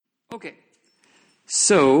Okay,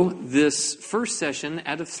 so this first session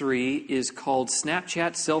out of 3 is called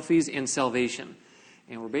Snapchat, Selfies, and Salvation.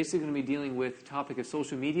 And we're basically going to be dealing with the topic of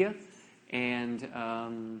social media. And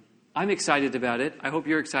I'm excited about it. I hope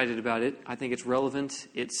you're excited about it. I think it's relevant.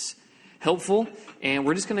 It's helpful. And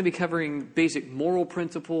we're just going to be covering basic moral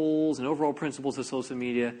principles and overall principles of social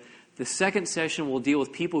media. The second session will deal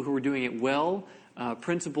with people who are doing it well,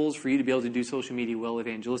 principles for you to be able to do social media well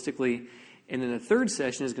evangelistically. And then the third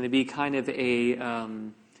session is going to be kind of a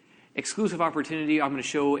exclusive opportunity. I'm going to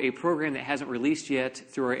show a program that hasn't released yet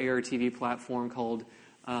through our ARTV platform called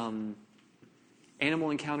Animal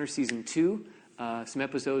Encounter Season 2. Some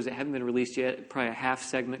episodes that haven't been released yet, probably a half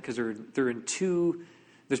segment, because they're in two.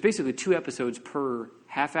 There's basically 2 episodes per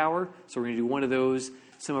half hour, so we're going to do one of those,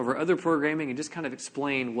 some of our other programming, and just kind of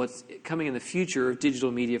explain what's coming in the future of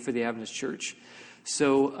digital media for the Adventist Church.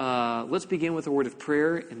 So let's begin with a word of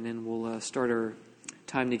prayer, and then we'll start our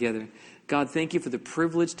time together. God, thank you for the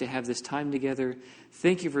privilege to have this time together.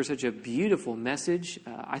 Thank you for such a beautiful message.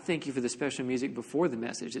 I thank you for the special music before the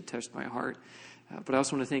message that touched my heart. But I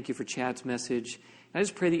also want to thank you for Chad's message. And I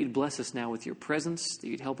just pray that you'd bless us now with your presence, that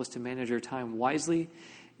you'd help us to manage our time wisely,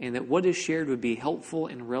 and that what is shared would be helpful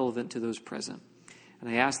and relevant to those present.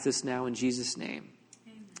 And I ask this now in Jesus' name.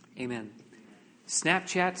 Amen.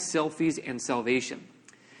 Snapchat, selfies, and salvation.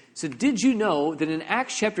 So did you know that in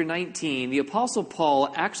Acts chapter 19, the Apostle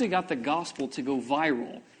Paul actually got the gospel to go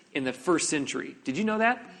viral in the first century? Did you know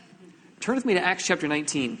that? Turn with me to Acts chapter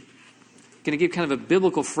 19. I'm going to give kind of a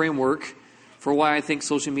biblical framework for why I think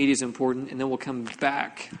social media is important, and then we'll come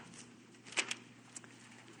back.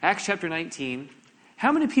 Acts chapter 19.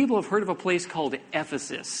 How many people have heard of a place called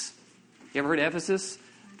Ephesus? You ever heard of Ephesus?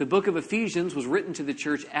 The book of Ephesians was written to the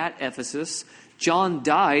church at Ephesus. John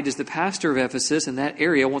died as the pastor of Ephesus in that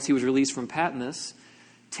area once he was released from Patmos.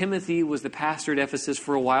 Timothy was the pastor at Ephesus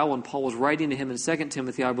for a while when Paul was writing to him in 2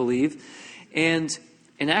 Timothy, I believe. And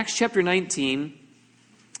in Acts chapter 19,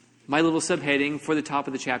 my little subheading for the top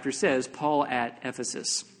of the chapter says, Paul at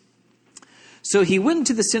Ephesus. So he went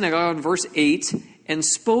into the synagogue in verse 8 and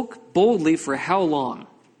spoke boldly for how long?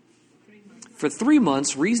 For 3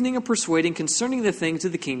 months, reasoning and persuading concerning the things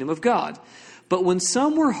of the kingdom of God. But when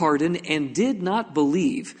some were hardened and did not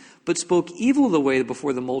believe, but spoke evil of the way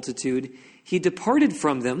before the multitude, he departed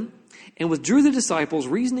from them and withdrew the disciples,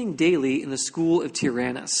 reasoning daily in the school of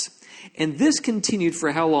Tyrannus. And this continued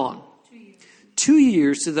for how long? 2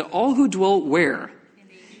 years, so that all who dwelt where?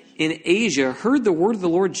 In Asia heard the word of the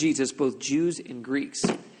Lord Jesus, both Jews and Greeks.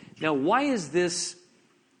 Now, why is this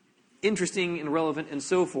interesting and relevant and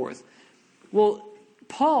so forth? Well,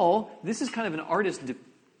 Paul, this is kind of an artist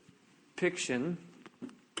depiction.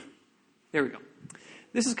 There we go.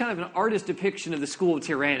 This is kind of an artist depiction of the school of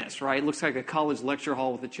Tyrannus, right? It looks like a college lecture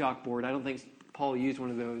hall with a chalkboard. I don't think Paul used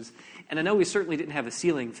one of those. And I know he certainly didn't have a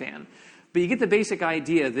ceiling fan. But you get the basic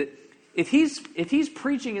idea that if he's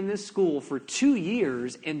preaching in this school for 2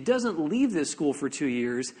 years and doesn't leave this school for 2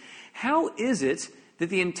 years, how is it that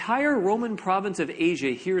the entire Roman province of Asia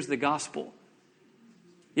hears the gospel?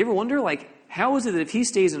 You ever wonder, how is it that if he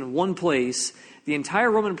stays in one place, the entire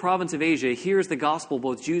Roman province of Asia hears the gospel,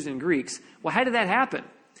 both Jews and Greeks? Well, how did that happen?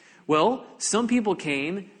 Well, some people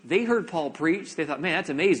came, they heard Paul preach, they thought, man, that's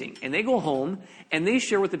amazing. And they go home, and they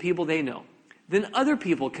share with the people they know. Then other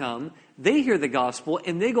people come, they hear the gospel,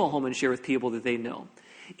 and they go home and share with people that they know.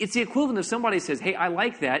 It's the equivalent of somebody says, hey, I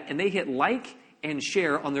like that, and they hit like and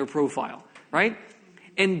share on their profile, right?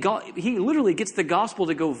 And he literally gets the gospel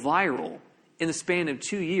to go viral in the span of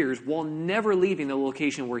 2 years while never leaving the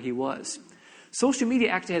location where he was. Social media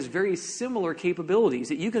actually has very similar capabilities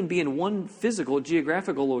that you can be in one physical,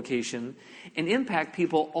 geographical location and impact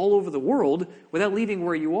people all over the world without leaving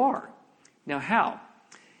where you are. Now, how?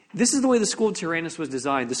 This is the way the school of Tyrannus was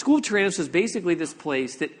designed. The school of Tyrannus was basically this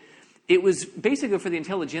place that it was basically for the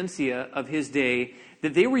intelligentsia of his day,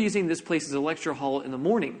 that they were using this place as a lecture hall in the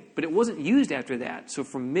morning, but it wasn't used after that. So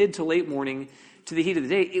from mid to late morning to the heat of the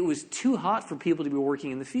day, it was too hot for people to be working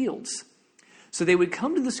in the fields. So they would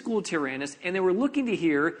come to the school of Tyrannus, and they were looking to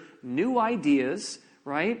hear new ideas,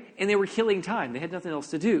 right? And they were killing time. They had nothing else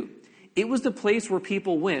to do. It was the place where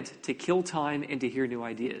people went to kill time and to hear new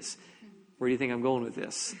ideas. Where do you think I'm going with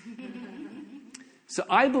this? So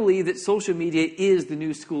I believe that social media is the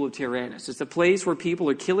new school of Tyrannus. It's a place where people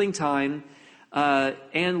are killing time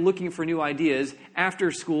and looking for new ideas after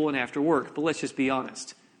school and after work. But let's just be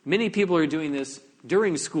honest. Many people are doing this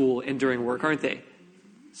during school and during work, aren't they?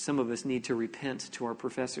 Some of us need to repent to our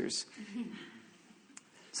professors.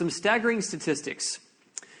 Some staggering statistics.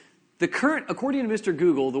 According to Mr.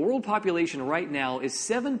 Google, the world population right now is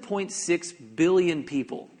 7.6 billion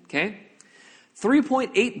people, okay?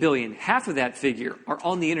 3.8 billion, half of that figure, are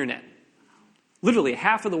on the internet. Literally,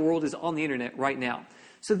 half of the world is on the internet right now.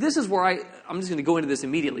 So this is where I'm just going to go into this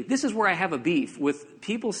immediately. This is where I have a beef with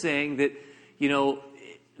people saying that,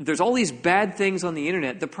 there's all these bad things on the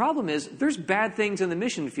internet. The problem is there's bad things in the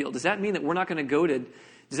mission field. Does that mean that we're not going to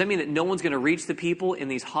does that mean that no one's going to reach the people in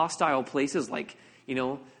these hostile places like,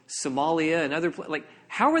 Somalia and other places? Like,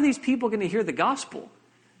 how are these people going to hear the gospel?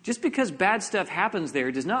 Just because bad stuff happens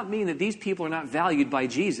there does not mean that these people are not valued by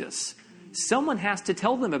Jesus. Someone has to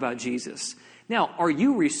tell them about Jesus. Now, are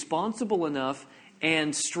you responsible enough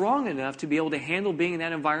and strong enough to be able to handle being in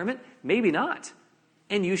that environment? Maybe not.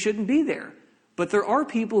 And you shouldn't be there. But there are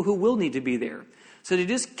people who will need to be there. So to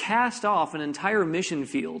just cast off an entire mission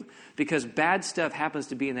field because bad stuff happens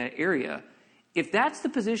to be in that area, if that's the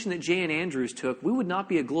position that Jay and Andrews took, we would not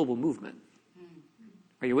be a global movement.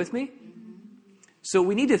 Are you with me? So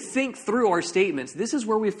we need to think through our statements. This is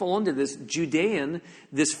where we fall into this Judean,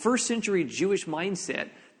 this first century Jewish mindset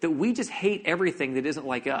that we just hate everything that isn't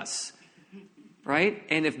like us. Right?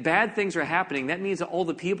 And if bad things are happening, that means that all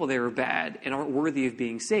the people there are bad and aren't worthy of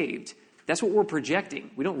being saved. That's what we're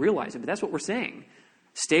projecting. We don't realize it, but that's what we're saying.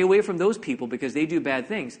 Stay away from those people because they do bad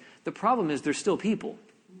things. The problem is there's still people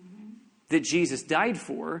that Jesus died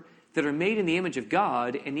for that are made in the image of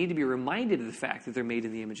God and need to be reminded of the fact that they're made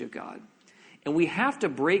in the image of God. And we have to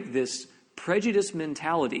break this prejudice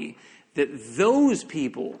mentality that those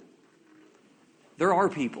people, there are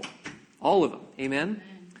people, all of them. Amen?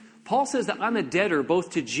 Paul says that I'm a debtor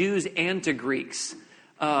both to Jews and to Greeks.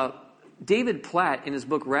 David Platt, in his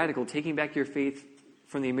book Radical, Taking Back Your Faith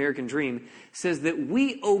from the American Dream, says that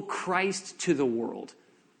we owe Christ to the world.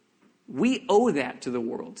 We owe that to the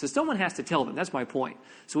world. So someone has to tell them. That's my point.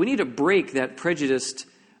 So we need to break that prejudiced,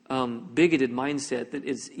 bigoted mindset that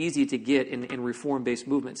is easy to get in reform-based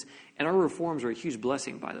movements. And our reforms are a huge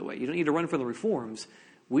blessing, by the way. You don't need to run from the reforms.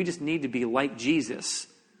 We just need to be like Jesus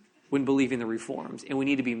when believing the reforms. And we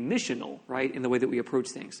need to be missional, right, in the way that we approach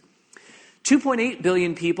things. 2.8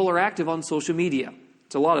 billion people are active on social media.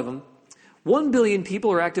 It's a lot of them. 1 billion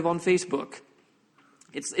people are active on Facebook.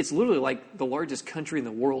 It's literally like the largest country in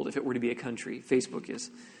the world, if it were to be a country. Facebook is.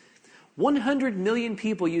 100 million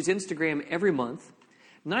people use Instagram every month.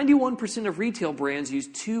 91% of retail brands use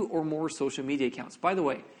 2 or more social media accounts. By the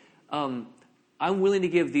way, I'm willing to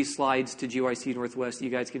give these slides to GYC Northwest. You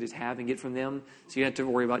guys can just have and get from them. So you don't have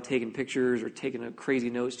to worry about taking pictures or taking crazy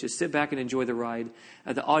notes. Just sit back and enjoy the ride.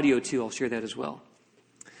 The audio, too, I'll share that as well.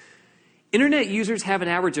 Internet users have an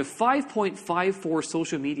average of 5.54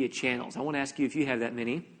 social media channels. I want to ask you if you have that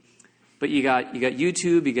many. But you got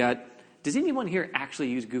YouTube, does anyone here actually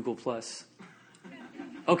use Google+?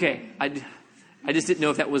 Okay, I just didn't know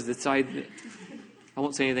if that was the side. I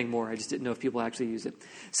won't say anything more. I just didn't know if people actually use it.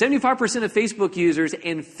 75% of Facebook users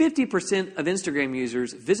and 50% of Instagram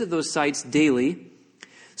users visit those sites daily.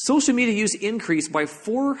 Social media use increased by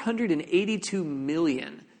 482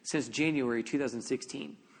 million since January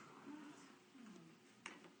 2016.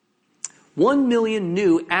 1 million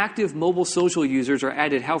new active mobile social users are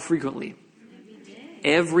added how frequently?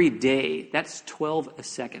 Every day. That's 12 a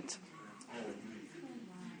second.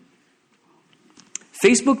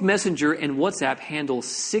 Facebook Messenger and WhatsApp handle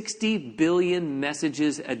 60 billion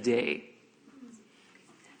messages a day.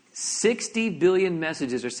 60 billion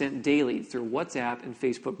messages are sent daily through WhatsApp and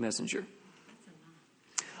Facebook Messenger.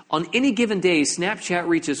 On any given day, Snapchat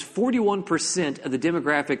reaches 41% of the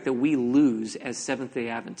demographic that we lose as Seventh-day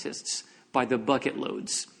Adventists by the bucket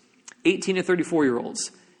loads. 18 to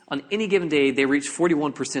 34-year-olds. On any given day, they reach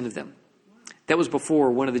 41% of them. That was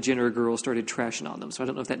before one of the Jenner girls started trashing on them, so I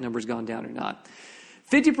don't know if that number's gone down or not.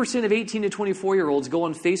 50% of 18 to 24-year-olds go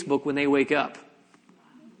on Facebook when they wake up.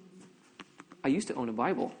 I used to own a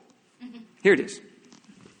Bible. Here it is.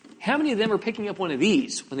 How many of them are picking up one of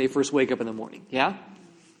these when they first wake up in the morning? Yeah?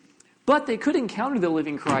 But they could encounter the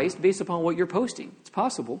living Christ based upon what you're posting. It's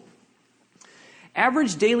possible.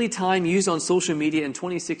 Average daily time used on social media in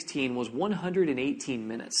 2016 was 118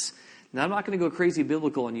 minutes. Now, I'm not going to go crazy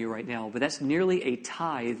biblical on you right now, but that's nearly a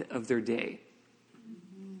tithe of their day.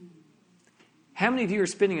 How many of you are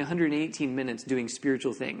spending 118 minutes doing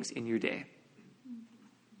spiritual things in your day?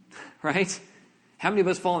 Right? How many of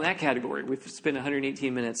us fall in that category? We've spent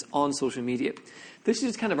 118 minutes on social media. This is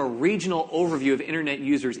just kind of a regional overview of internet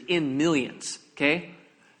users in millions, okay?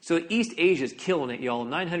 So East Asia is killing it, y'all,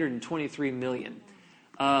 923 million.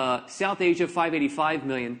 South Asia, 585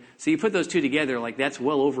 million. So you put those two together, like that's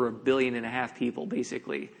well over 1.5 billion people,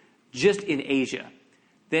 basically, just in Asia.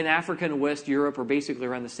 Then Africa and West Europe are basically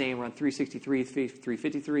around the same, around 363,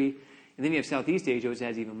 353. And then you have Southeast Asia, which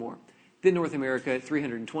has even more. Then North America,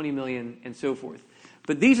 320 million, and so forth.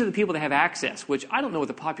 But these are the people that have access, which I don't know what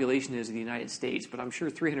the population is in the United States, but I'm sure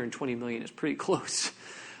 320 million is pretty close.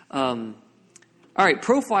 All right,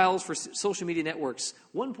 profiles for social media networks.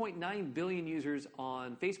 1.9 billion users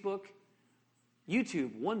on Facebook.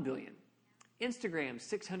 YouTube, 1 billion. Instagram,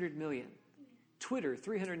 600 million. Twitter,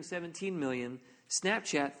 317 million.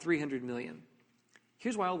 Snapchat, 300 million.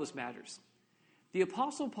 Here's why all this matters. The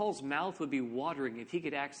Apostle Paul's mouth would be watering if he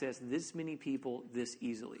could access this many people this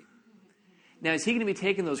easily. Now, is he going to be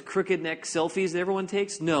taking those crooked neck selfies that everyone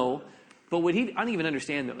takes? No. But I don't even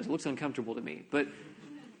understand those. It looks uncomfortable to me. But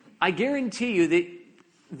I guarantee you that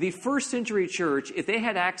the first century church, if they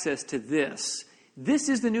had access to this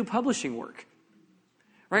is the new publishing work.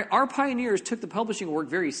 Right? Our pioneers took the publishing work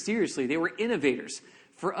very seriously. They were innovators.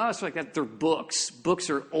 For us, like that, they're books.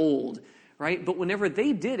 Books are old. Right? But whenever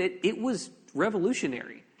they did it, it was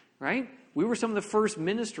revolutionary. Right? We were some of the first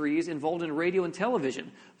ministries involved in radio and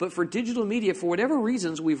television. But for digital media, for whatever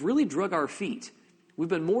reasons, we've really drug our feet. We've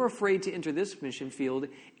been more afraid to enter this mission field,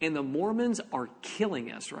 and the Mormons are killing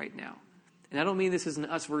us right now. And I don't mean this isn't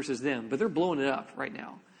us versus them, but they're blowing it up right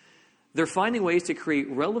now. They're finding ways to create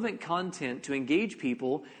relevant content to engage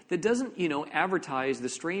people that doesn't, advertise the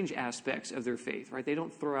strange aspects of their faith, right? They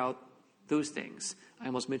don't throw out those things. I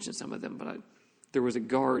almost mentioned some of them, but there was a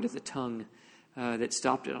guard at the tongue that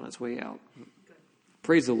stopped it on its way out.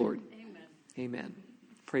 Praise the Lord. Amen. Amen.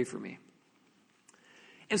 Pray for me.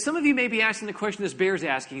 And some of you may be asking the question this bear's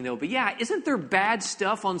asking, though. But yeah, isn't there bad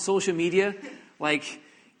stuff on social media? Like,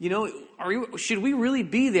 should we really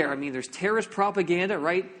be there? I mean, there's terrorist propaganda,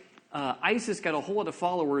 right? ISIS got a whole lot of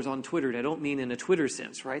followers on Twitter. And I don't mean in a Twitter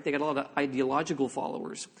sense, right? They got a lot of ideological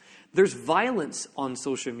followers. There's violence on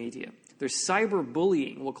social media. There's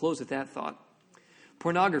cyberbullying. We'll close with that thought.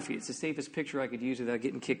 Pornography. It's the safest picture I could use without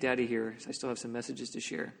getting kicked out of here. So I still have some messages to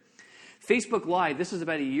share. Facebook Live. This was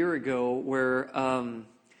about a year ago where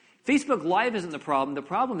Facebook Live isn't the problem. The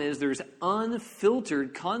problem is there's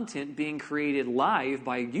unfiltered content being created live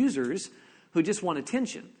by users who just want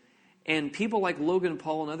attention. And people like Logan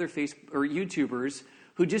Paul and other YouTubers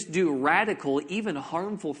who just do radical, even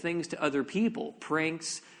harmful things to other people,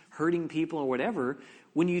 pranks, hurting people or whatever.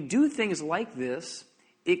 When you do things like this,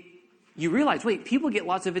 you realize, wait, people get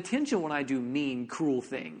lots of attention when I do mean, cruel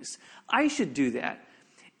things. I should do that.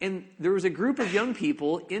 And there was a group of young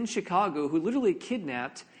people in Chicago who literally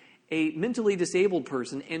kidnapped a mentally disabled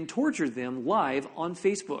person and tortured them live on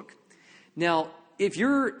Facebook. Now, if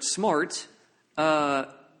you're smart,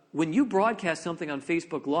 when you broadcast something on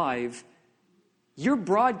Facebook Live, you're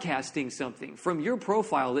broadcasting something from your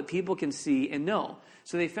profile that people can see and know.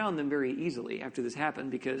 So they found them very easily after this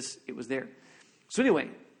happened because it was there. So anyway,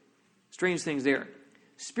 strange things there.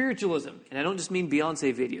 Spiritualism, and I don't just mean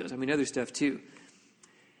Beyonce videos, I mean other stuff too.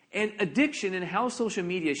 And addiction and how social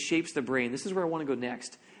media shapes the brain. This is where I want to go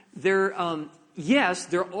next. Yes,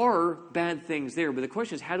 there are bad things there, but the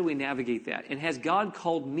question is, how do we navigate that? And has God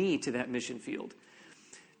called me to that mission field?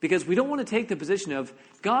 Because we don't want to take the position of,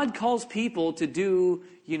 God calls people to do,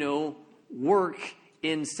 work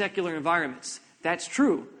in secular environments. That's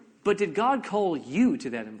true. But did God call you to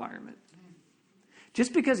that environment?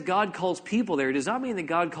 Just because God calls people there does not mean that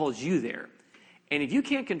God calls you there. And if you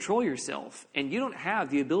can't control yourself and you don't have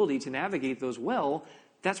the ability to navigate those well,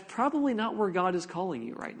 that's probably not where God is calling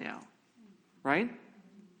you right now. Right?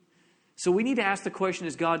 So we need to ask the question,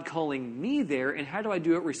 is God calling me there, and how do I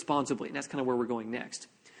do it responsibly? And that's kind of where we're going next.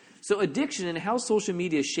 So addiction and how social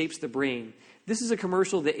media shapes the brain. This is a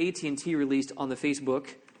commercial that AT&T released on the Facebook.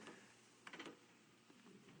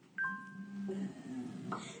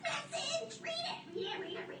 Message! Read it! Read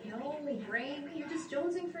it. No, brain, you're just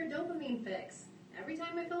jonesing for a dopamine fix. Every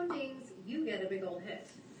time my phone dings, you get a big old hit.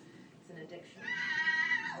 It's an addiction.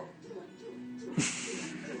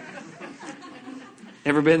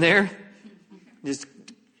 Ever been there? Just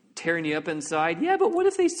tearing you up inside. Yeah, but what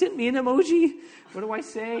if they sent me an emoji? What do I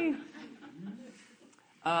say?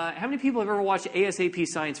 How many people have ever watched ASAP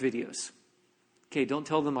science videos? Okay, don't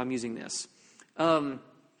tell them I'm using this.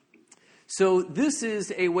 So this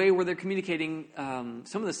is a way where they're communicating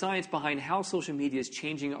some of the science behind how social media is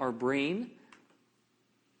changing our brain.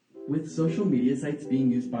 With social media sites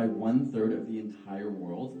being used by 1/3 of the entire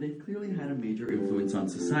world, they've clearly had a major influence on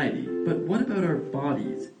society. But what about our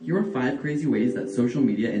bodies? Here are 5 crazy ways that social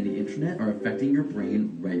media and the internet are affecting your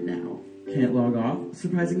brain right now. Can't log off?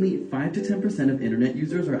 Surprisingly, 5 to 10% of internet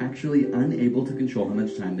users are actually unable to control how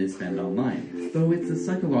much time they spend online. Though it's a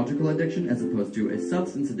psychological addiction as opposed to a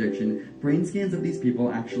substance addiction, brain scans of these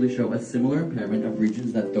people actually show a similar impairment of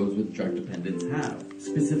regions that those with drug dependence have.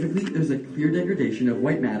 Specifically, there's a clear degradation of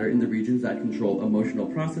white matter in the regions that control emotional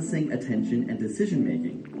processing, attention, and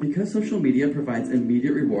decision-making. Because social media provides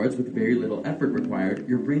immediate rewards with very little effort required,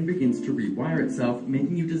 your brain begins to rewire itself,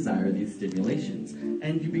 making you desire these stimulations.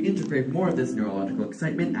 And you begin to crave more of this neurological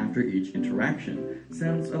excitement after each interaction.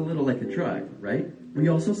 Sounds a little like a drug, right? We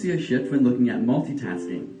also see a shift when looking at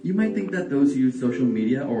multitasking. You might think that those who use social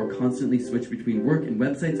media or constantly switch between work and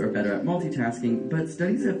websites are better at multitasking, but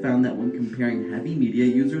studies have found that when comparing heavy media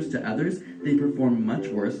users to others, they perform much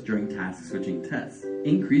worse during task switching tests.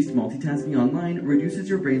 Increased multitasking online reduces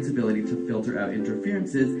your brain's ability to filter out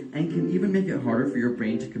interferences and can even make it harder for your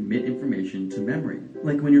brain to commit information to memory.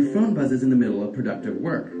 Like when your phone buzzes in the middle of productive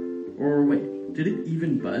work. Or wait, did it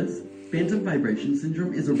even buzz? Phantom vibration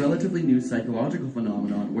syndrome is a relatively new psychological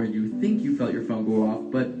phenomenon where you think you felt your phone go off,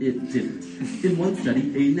 but it didn't. In one study,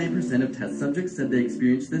 89% of test subjects said they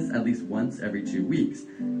experienced this at least once every 2 weeks.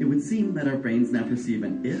 It would seem that our brains now perceive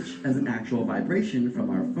an itch as an actual vibration from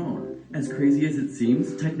our phone. As crazy as it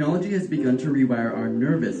seems, technology has begun to rewire our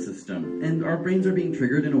nervous system, and our brains are being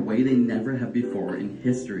triggered in a way they never have before in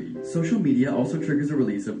history. Social media also triggers a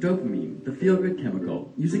release of dopamine, the feel-good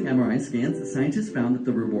chemical. Using MRI scans, scientists found that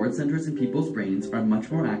the reward centers in people's brains are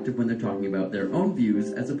much more active when they're talking about their own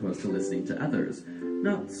views as opposed to listening to others.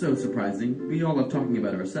 Not so surprising, we all love talking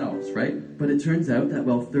about ourselves, right? But it turns out that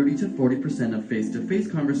while 30 to 40% of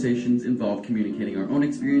face-to-face conversations involve communicating our own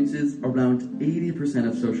experiences, around 80%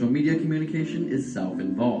 of social media communication is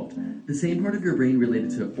self-involved. The same part of your brain related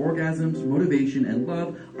to orgasms, motivation, and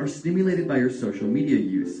love are stimulated by your social media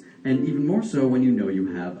use, and even more so when you know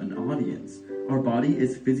you have an audience. Our body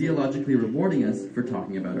is physiologically rewarding us for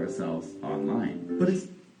talking about ourselves online. But it's...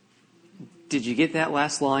 Did you get that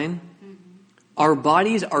last line? Our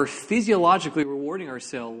bodies are physiologically rewarding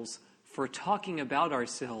ourselves for talking about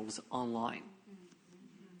ourselves online.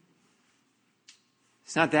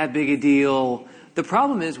 It's not that big a deal. The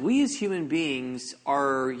problem is we as human beings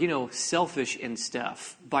are, selfish and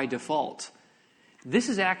stuff by default. This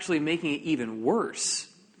is actually making it even worse.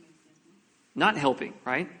 Not helping,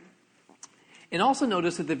 right? And also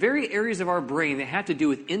notice that the very areas of our brain that have to do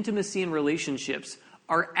with intimacy and relationships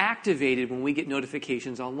are activated when we get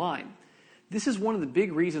notifications online. This is one of the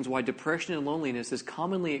big reasons why depression and loneliness is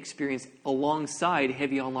commonly experienced alongside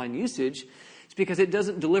heavy online usage. It's because it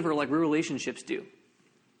doesn't deliver like real relationships do.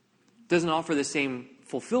 It doesn't offer the same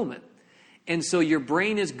fulfillment. And so your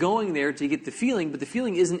brain is going there to get the feeling, but the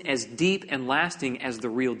feeling isn't as deep and lasting as the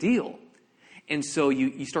real deal. And so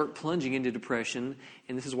you start plunging into depression,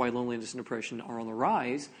 and this is why loneliness and depression are on the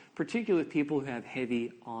rise, particularly with people who have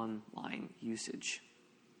heavy online usage.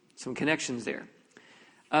 Some connections there.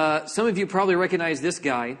 Some of you probably recognize this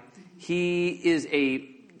guy. He is a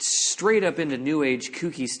straight up into New Age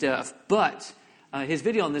kooky stuff, but his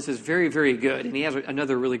video on this is very, very good, and he has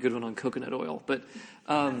another really good one on coconut oil. But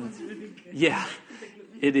yeah,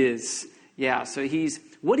 it is. Yeah, so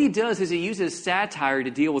what he does is he uses satire to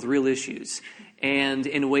deal with real issues, and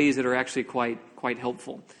in ways that are actually quite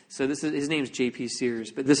helpful. So his name's J.P.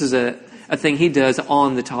 Sears, but this is a thing he does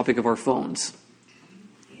on the topic of our phones.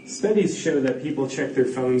 Studies show that people check their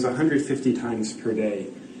phones 150 times per day.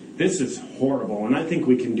 This is horrible, and I think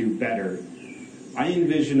we can do better. I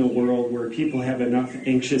envision a world where people have enough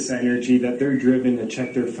anxious energy that they're driven to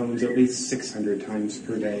check their phones at least 600 times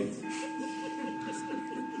per day.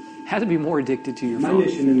 How to be more addicted to your phone. My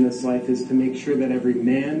mission in this life is to make sure that every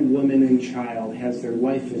man, woman, and child has their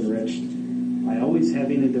life enriched by always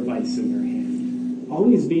having a device in their hand.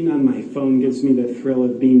 Always being on my phone gives me the thrill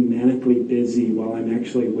of being manically busy while I'm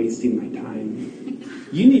actually wasting my time.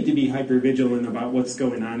 You need to be hypervigilant about what's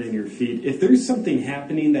going on in your feed. If there's something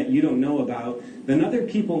happening that you don't know about, then other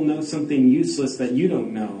people know something useless that you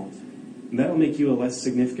don't know. And that'll make you a less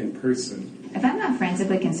significant person. If I'm not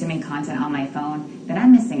frantically consuming content on my phone, then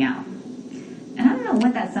I'm missing out. And I don't know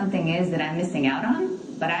what that something is that I'm missing out on,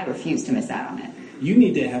 but I refuse to miss out on it. You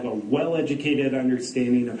need to have a well-educated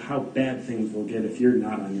understanding of how bad things will get if you're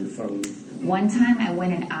not on your phone. One time I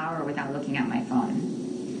went an hour without looking at my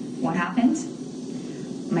phone. What happened?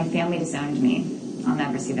 My family disowned me. I'll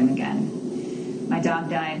never see them again. My dog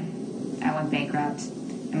died, I went bankrupt,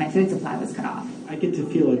 and my food supply was cut off. I get to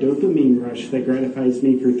feel a dopamine rush that gratifies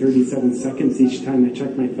me for 37 seconds each time I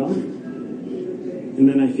check my phone. And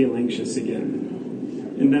then I feel anxious again.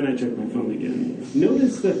 And then I check my phone again.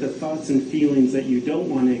 Notice that the thoughts and feelings that you don't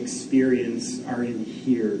want to experience are in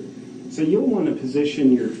here. So you'll want to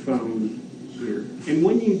position your phone here. And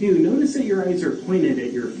when you do, notice that your eyes are pointed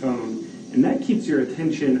at your phone, and that keeps your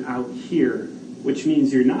attention out here, which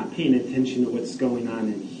means you're not paying attention to what's going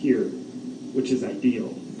on in here, which is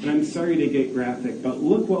ideal. And I'm sorry to get graphic, but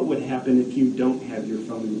look what would happen if you don't have your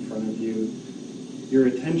phone in front of you. Your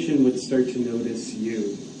attention would start to notice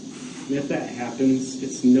you. And if that happens,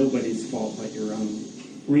 it's nobody's fault but your own.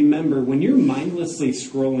 Remember, when you're mindlessly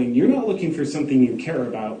scrolling, you're not looking for something you care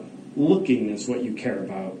about. Looking is what you care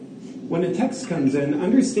about. When a text comes in,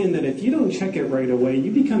 understand that if you don't check it right away,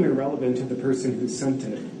 you become irrelevant to the person who sent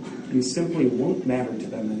it. You simply won't matter to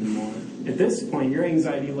them anymore. At this point, your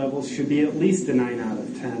anxiety levels should be at least a 9 out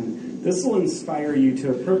of 10. This will inspire you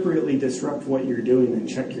to appropriately disrupt what you're doing and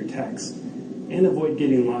check your text, and avoid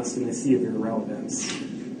getting lost in a sea of irrelevance.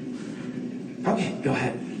 Okay, go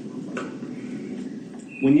ahead.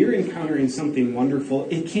 When you're encountering something wonderful,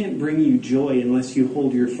 it can't bring you joy unless you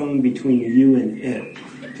hold your phone between you and it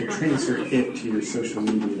to transfer it to your social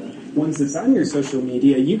media. Once it's on your social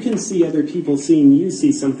media, you can see other people seeing you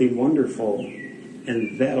see something wonderful,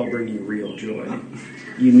 and that'll bring you real joy.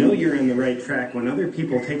 You know you're on the right track when other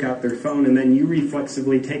people take out their phone and then you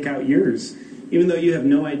reflexively take out yours, even though you have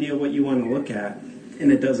no idea what you want to look at,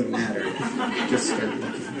 and it doesn't matter. Just start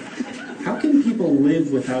looking. How can people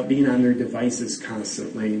live without being on their devices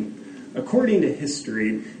constantly? According to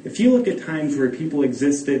history, if you look at times where people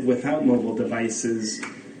existed without mobile devices,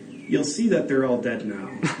 you'll see that they're all dead now.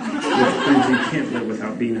 Which proves you can't live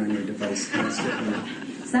without being on your device constantly.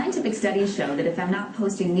 Scientific studies show that if I'm not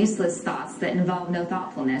posting useless thoughts that involve no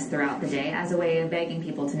thoughtfulness throughout the day as a way of begging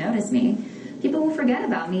people to notice me, people will forget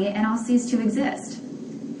about me and I'll cease to exist.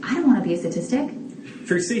 I don't want to be a statistic.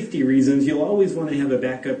 For safety reasons, you'll always want to have a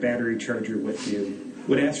backup battery charger with you.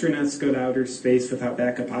 Would astronauts go to outer space without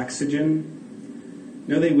backup oxygen?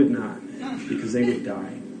 No, they would not, because they would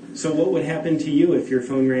die. So what would happen to you if your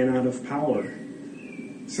phone ran out of power?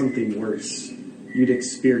 Something worse. You'd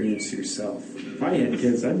experience yourself. If I had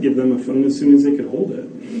kids, I'd give them a phone as soon as they could hold it.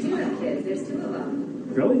 You do have kids. There's 2 of them.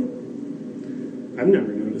 Really? I've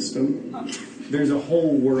never noticed them. There's a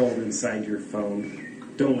whole world inside your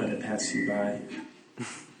phone. Don't let it pass you by.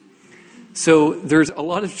 So there's a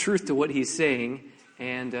lot of truth to what he's saying.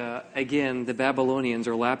 And again, the Babylonians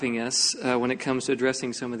are lapping us when it comes to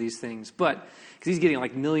addressing some of these things. But, because he's getting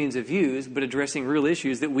like millions of views, but addressing real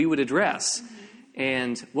issues that we would address.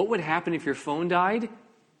 And what would happen if your phone died?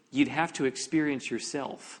 You'd have to experience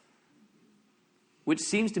yourself. Which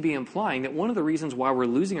seems to be implying that one of the reasons why we're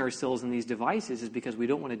losing ourselves in these devices is because we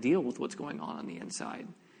don't want to deal with what's going on the inside.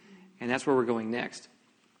 And that's where we're going next.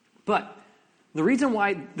 But the reason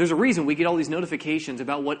why, there's a reason we get all these notifications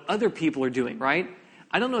about what other people are doing, right?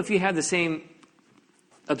 I don't know if you have the same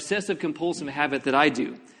obsessive compulsive habit that I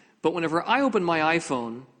do, but whenever I open my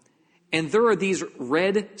iPhone and there are these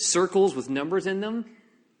red circles with numbers in them,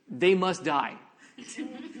 they must die.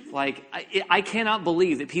 Like, I cannot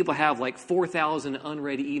believe that people have like 4,000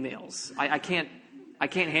 unread emails. I can't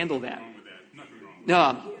handle that.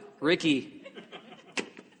 No, Ricky.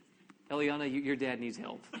 Eliana, your dad needs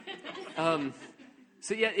help.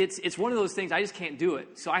 So yeah, it's one of those things, I just can't do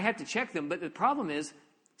it. So I have to check them, but the problem is,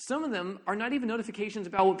 some of them are not even notifications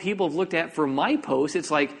about what people have looked at for my post. It's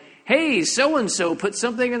like, hey, so-and-so put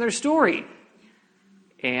something in their story.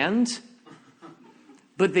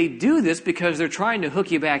 But they do this because they're trying to hook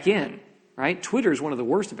you back in, right? Twitter is one of the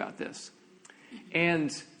worst about this.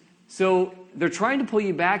 And so they're trying to pull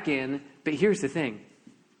you back in, but here's the thing.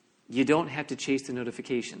 You don't have to chase the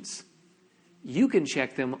notifications. You can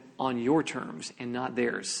check them on your terms and not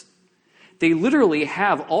theirs. They literally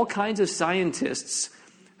have all kinds of scientists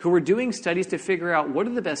who are doing studies to figure out what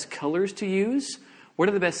are the best colors to use, what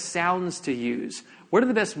are the best sounds to use, what are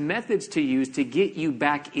the best methods to use to get you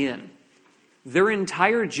back in. Their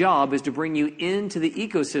entire job is to bring you into the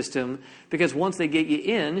ecosystem because once they get you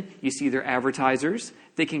in, you see their advertisers.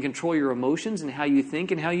 They can control your emotions and how you think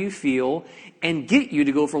and how you feel and get you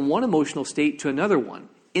to go from one emotional state to another one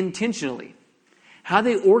intentionally. How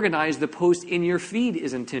they organize the post in your feed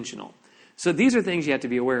is intentional. So these are things you have to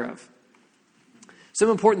be aware of. Some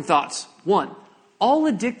important thoughts. 1, all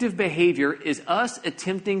addictive behavior is us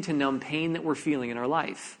attempting to numb pain that we're feeling in our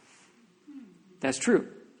life. That's true.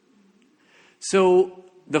 So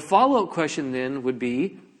the follow-up question then would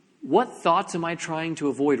be, what thoughts am I trying to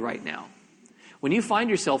avoid right now? When you find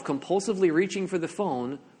yourself compulsively reaching for the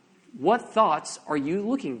phone, what thoughts are you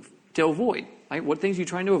looking to avoid? Right? What things are you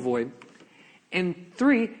trying to avoid? And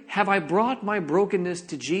 3, have I brought my brokenness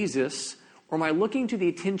to Jesus, or am I looking to the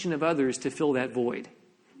attention of others to fill that void?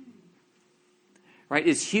 Right?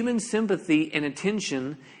 Is human sympathy and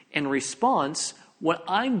attention and response what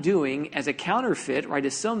I'm doing as a counterfeit, right,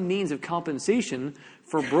 is some means of compensation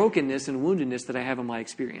for brokenness and woundedness that I have in my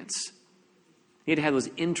experience. You need to have those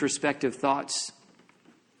introspective thoughts.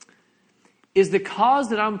 Is the cause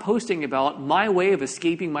that I'm posting about my way of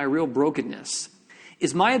escaping my real brokenness?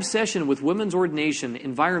 Is my obsession with women's ordination,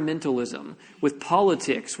 environmentalism, with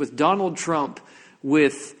politics, with Donald Trump,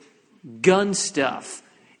 with gun stuff,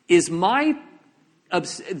 is my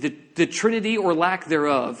the Trinity or lack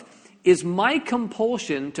thereof, is my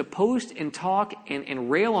compulsion to post and talk and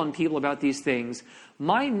rail on people about these things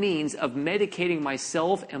my means of medicating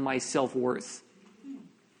myself and my self-worth?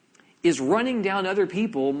 Is running down other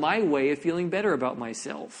people my way of feeling better about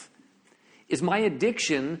myself? Is my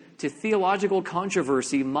addiction to theological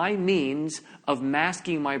controversy my means of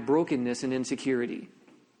masking my brokenness and insecurity?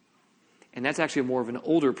 And that's actually more of an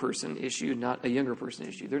older person issue, not a younger person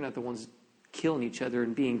issue. They're not the ones killing each other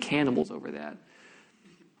and being cannibals over that.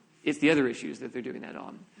 It's the other issues that they're doing that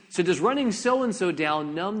on. So does running so-and-so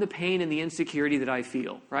down numb the pain and the insecurity that I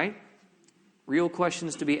feel, right? Real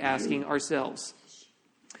questions to be asking ourselves.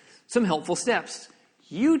 Some helpful steps.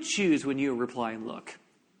 You choose when you reply and look,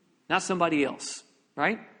 not somebody else,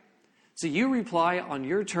 right? So you reply on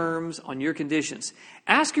your terms, on your conditions.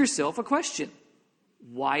 Ask yourself a question.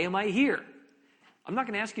 Why am I here? I'm not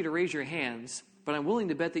going to ask you to raise your hands, but I'm willing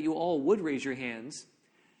to bet that you all would raise your hands.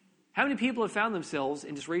 How many people have found themselves,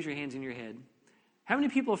 and just raise your hands in your head, how many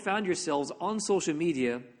people have found yourselves on social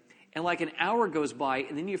media and like an hour goes by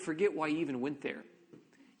and then you forget why you even went there?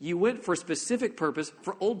 You went for a specific purpose.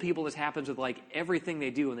 For old people, this happens with like everything they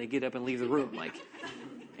do when they get up and leave the room.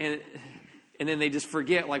 And then they just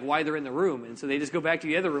forget like why they're in the room. And so they just go back to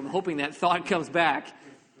the other room hoping that thought comes back.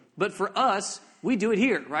 But for us, we do it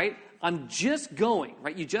here, right? I'm just going,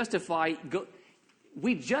 right?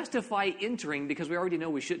 We justify entering because we already know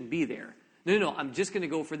we shouldn't be there. No, I'm just going to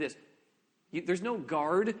go for this. There's no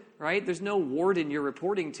guard, right? There's no warden you're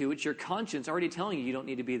reporting to. It's your conscience already telling you don't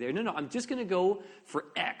need to be there. No, I'm just going to go for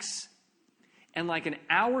X. And like an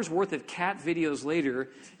hour's worth of cat videos later,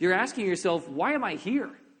 you're asking yourself, why am I here?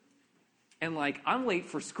 And like, I'm late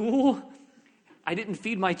for school. I didn't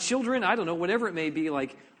feed my children. I don't know, whatever it may be.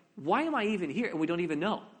 Like, why am I even here? And we don't even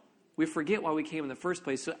know. We forget why we came in the first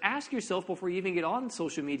place. So ask yourself before you even get on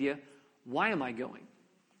social media, why am I going?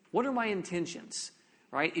 What are my intentions?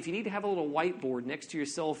 Right? If you need to have a little whiteboard next to your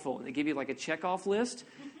cell phone, they give you like a checkoff list,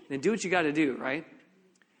 then do what you got to do, right?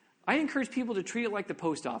 I encourage people to treat it like the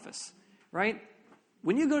post office, right?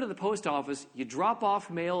 When you go to the post office, you drop off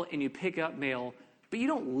mail and you pick up mail, but you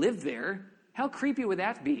don't live there. How creepy would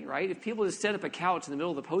that be, right? If people just set up a couch in the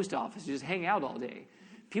middle of the post office, you just hang out all day.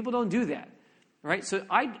 People don't do that, right? So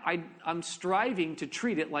I'm striving to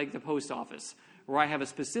treat it like the post office, where I have a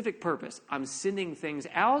specific purpose. I'm sending things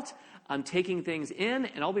out, I'm taking things in,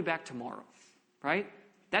 and I'll be back tomorrow, right?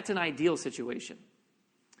 That's an ideal situation.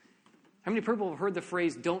 How many people have heard the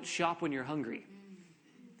phrase, don't shop when you're hungry?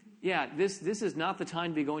 Yeah, this is not the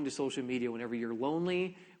time to be going to social media whenever you're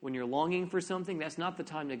lonely, when you're longing for something. That's not the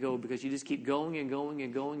time to go because you just keep going and going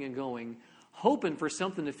and going and going, hoping for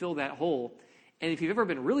something to fill that hole. And if you've ever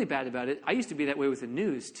been really bad about it, I used to be that way with the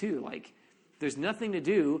news too. Like, there's nothing to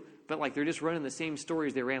do, but like they're just running the same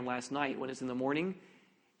stories they ran last night when it's in the morning.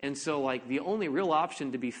 And so like the only real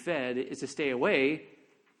option to be fed is to stay away.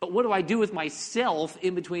 But what do I do with myself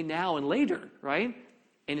in between now and later, right?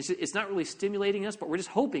 And it's not really stimulating us, but we're just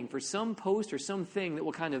hoping for some post or something that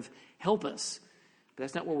will kind of help us. But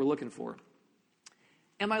that's not what we're looking for.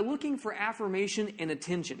 Am I looking for affirmation and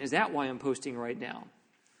attention? Is that why I'm posting right now?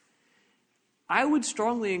 I would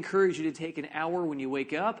strongly encourage you to take an hour when you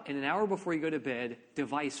wake up and an hour before you go to bed,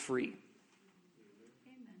 device-free.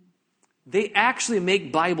 They actually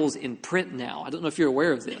make Bibles in print now. I don't know if you're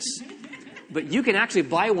aware of this. But you can actually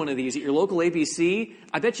buy one of these at your local ABC.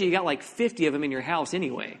 I bet you got like 50 of them in your house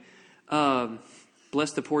anyway.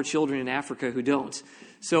 Bless the poor children in Africa who don't.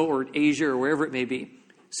 So, or Asia or wherever it may be.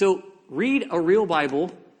 So read a real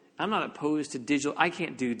Bible. I'm not opposed to digital. I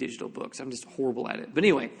can't do digital books. I'm just horrible at it. But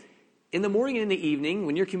anyway, in the morning and in the evening,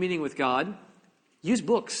 when you're communing with God, use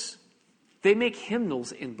books. They make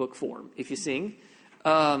hymnals in book form if you sing.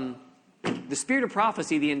 The Spirit of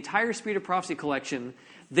Prophecy, the entire Spirit of Prophecy collection,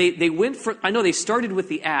 they went for, I know they started with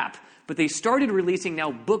the app, but they started releasing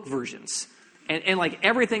now book versions. And like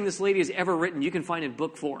everything this lady has ever written, you can find in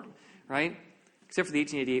book form, right? Except for the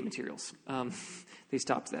 1888 materials. They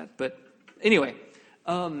stopped that. But anyway,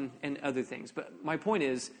 and other things. But my point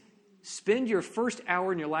is, spend your first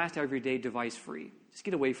hour and your last hour of your day device-free. Just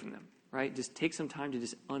get away from them, right? Just take some time to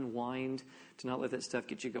just unwind, to not let that stuff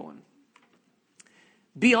get you going.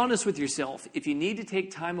 Be honest with yourself. If you need to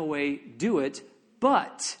take time away, do it.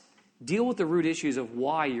 But Deal with the root issues of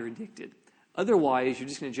why you're addicted. Otherwise, you're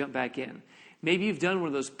just going to jump back in. Maybe you've done one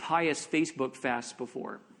of those pious Facebook fasts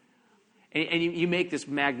before. And you make this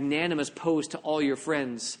magnanimous post to all your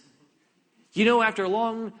friends. After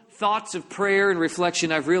long thoughts of prayer and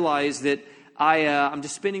reflection, I've realized that I'm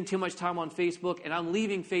just spending too much time on Facebook, and I'm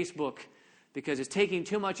leaving Facebook because it's taking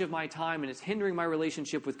too much of my time and it's hindering my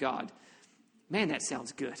relationship with God. Man, that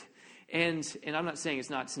sounds good. And I'm not saying it's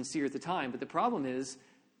not sincere at the time, but the problem is,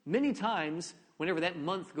 many times, whenever that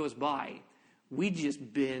month goes by, we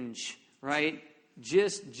just binge, right?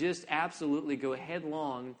 Just absolutely go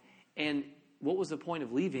headlong. And what was the point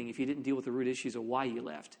of leaving if you didn't deal with the root issues of why you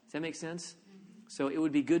left? Does that make sense? So it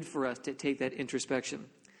would be good for us to take that introspection.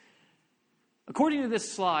 According to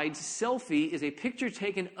this slide, selfie is a picture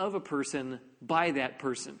taken of a person by that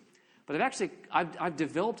person. But I've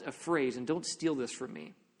developed a phrase, and don't steal this from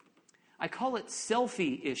me. I call it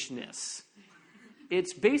selfie-ishness.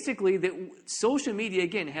 It's basically that social media,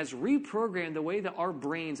 again, has reprogrammed the way that our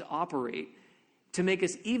brains operate to make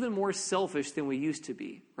us even more selfish than we used to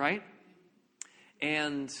be, right?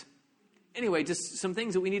 And anyway, just some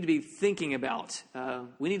things that we need to be thinking about.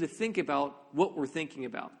 We need to think about what we're thinking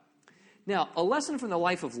about. Now, a lesson from the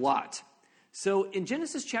life of Lot. So in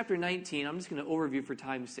Genesis chapter 19, I'm just going to overview for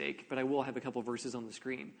time's sake, but I will have a couple verses on the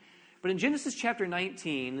screen. But in Genesis chapter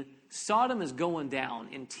 19, Sodom is going down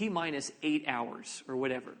in T-minus 8 hours or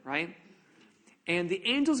whatever, right? And the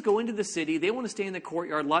angels go into the city. They want to stay in the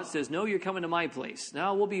courtyard. Lot says, no, you're coming to my place.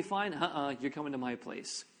 No, we'll be fine. You're coming to my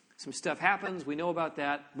place. Some stuff happens. We know about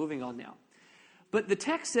that. Moving on now. But the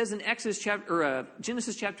text says in Genesis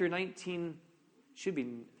chapter 19,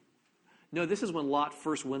 this is when Lot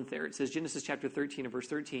first went there. It says Genesis chapter 13 and verse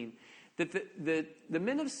 13, that the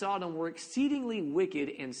men of Sodom were exceedingly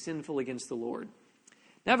wicked and sinful against the Lord.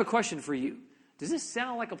 Now I have a question for you. Does this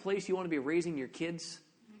sound like a place you want to be raising your kids?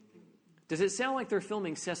 Does it sound like they're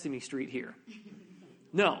filming Sesame Street here?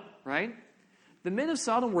 No, right? The men of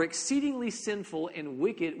Sodom were exceedingly sinful and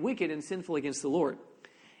wicked and sinful against the Lord.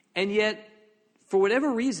 And yet, for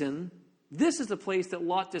whatever reason, this is the place that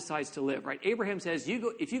Lot decides to live, right? Abraham says,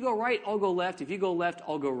 if you go right, I'll go left. If you go left,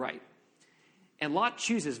 I'll go right. And Lot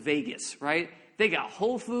chooses Vegas, right? They got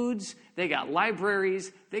Whole Foods, they got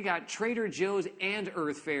libraries, they got Trader Joe's and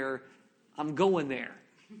Earth Fare. I'm going there.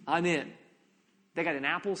 I'm in. They got an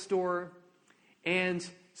Apple store. And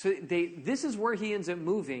so this is where he ends up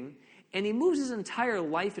moving. And he moves his entire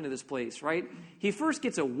life into this place, right? He first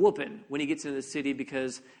gets a whooping when he gets into the city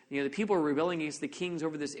because, the people are rebelling against the kings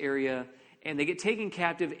over this area. And they get taken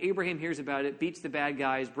captive. Abraham hears about it, beats the bad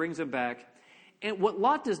guys, brings them back. And what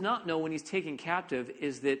Lot does not know when he's taken captive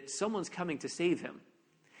is that someone's coming to save him.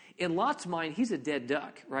 In Lot's mind, he's a dead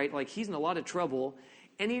duck, right? Like he's in a lot of trouble,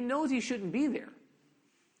 and he knows he shouldn't be there.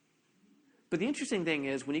 But the interesting thing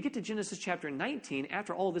is, when you get to Genesis chapter 19,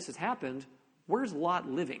 after all this has happened, where's Lot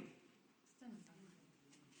living?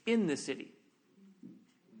 In the city.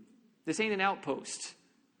 This ain't an outpost.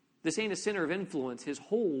 This ain't a center of influence. His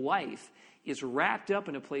whole life is wrapped up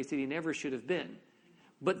in a place that he never should have been.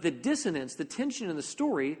 But the dissonance, the tension in the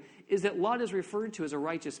story is that Lot is referred to as a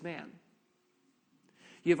righteous man.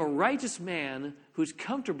 You have a righteous man who's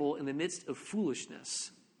comfortable in the midst of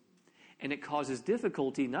foolishness. And it causes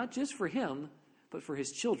difficulty not just for him, but for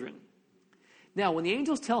his children. Now, when the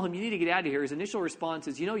angels tell him, you need to get out of here, his initial response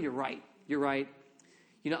is, you're right. You're right.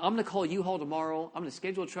 I'm going to call U-Haul tomorrow. I'm going to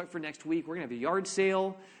schedule a truck for next week. We're going to have a yard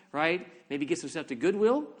sale, right? Maybe get some stuff to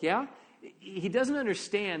Goodwill. Yeah? He doesn't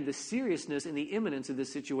understand the seriousness and the imminence of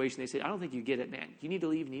this situation. They say, I don't think you get it, man. You need to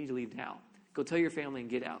leave, and you need to leave now. Go tell your family and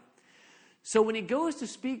get out. So when he goes to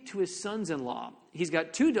speak to his sons-in-law, he's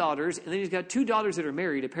got 2 daughters, and then he's got 2 daughters that are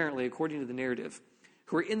married, apparently, according to the narrative,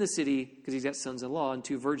 who are in the city because he's got sons-in-law and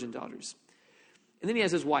 2 virgin daughters. And then he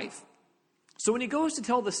has his wife. So when he goes to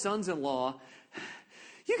tell the sons-in-law,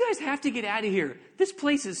 you guys have to get out of here. This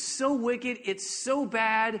place is so wicked. It's so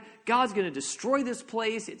bad. God's going to destroy this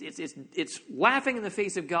place. It's laughing in the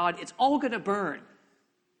face of God. It's all going to burn.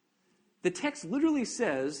 The text literally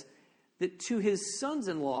says that to his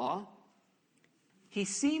sons-in-law, he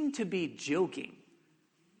seemed to be joking.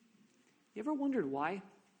 You ever wondered why?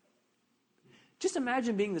 Just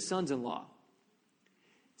imagine being the sons-in-law.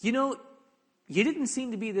 You didn't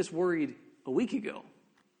seem to be this worried a week ago.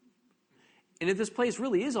 And if this place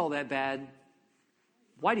really is all that bad,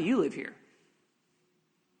 why do you live here?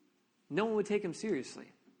 No one would take him seriously.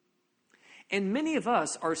 And many of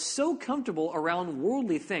us are so comfortable around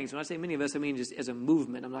worldly things. When I say many of us, I mean just as a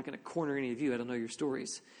movement. I'm not going to corner any of you. I don't know your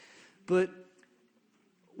stories. But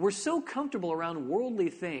we're so comfortable around worldly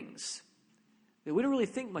things that we don't really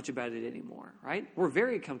think much about it anymore, right? We're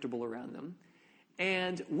very comfortable around them.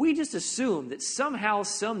 And we just assume that somehow,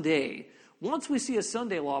 someday, once we see a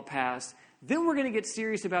Sunday law passed, then we're going to get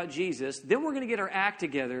serious about Jesus, then we're going to get our act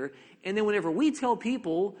together, and then whenever we tell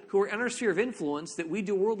people who are in our sphere of influence that we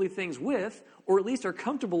do worldly things with, or at least are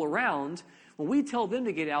comfortable around, when we tell them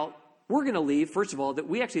to get out, we're going to leave, first of all, that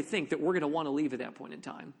we actually think that we're going to want to leave at that point in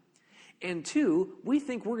time. And two, we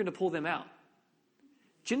think we're going to pull them out.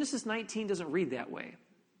 Genesis 19 doesn't read that way.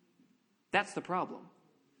 That's the problem.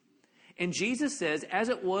 And Jesus says, as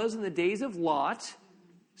it was in the days of Lot,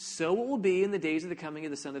 so it will be in the days of the coming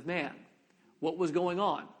of the Son of Man. What was going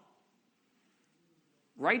on?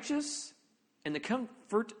 Righteous and the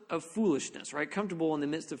comfort of foolishness, right? Comfortable in the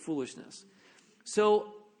midst of foolishness.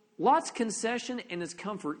 So Lot's concession and his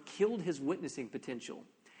comfort killed his witnessing potential.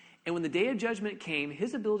 And when the day of judgment came,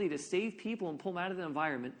 his ability to save people and pull them out of the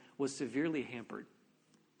environment was severely hampered.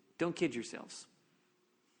 Don't kid yourselves.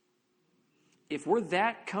 If we're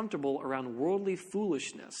that comfortable around worldly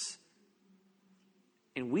foolishness,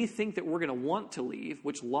 and we think that we're going to want to leave,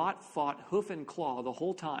 which Lot fought hoof and claw the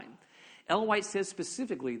whole time. Ellen White says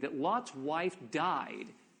specifically that Lot's wife died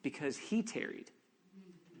because he tarried.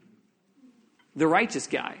 The righteous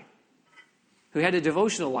guy who had a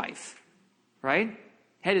devotional life, right?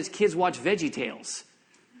 Had his kids watch VeggieTales,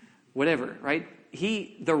 whatever, right?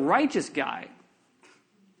 The righteous guy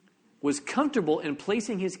was comfortable in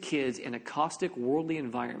placing his kids in a caustic worldly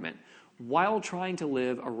environment while trying to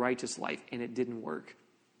live a righteous life, and it didn't work.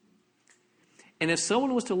 And if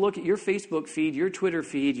someone was to look at your Facebook feed, your Twitter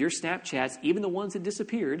feed, your Snapchats, even the ones that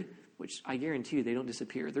disappeared, which I guarantee you they don't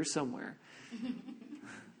disappear, they're somewhere.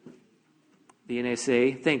 The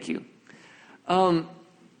NSA, thank you. What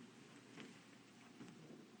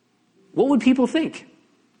would people think?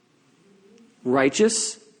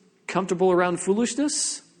 Righteous, comfortable around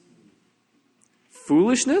foolishness?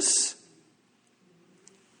 Foolishness?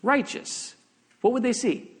 Righteous. What would they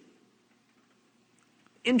see?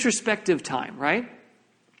 Introspective time, right?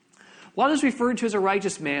 Lot is referred to as a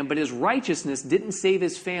righteous man, but his righteousness didn't save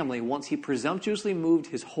his family once he presumptuously moved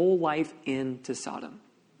his whole life into Sodom.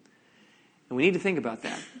 And we need to think about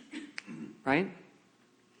that, right?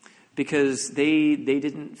 Because they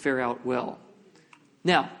didn't fare out well.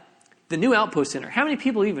 Now, the new Outpost Center. How many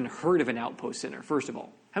people have even heard of an Outpost Center, first of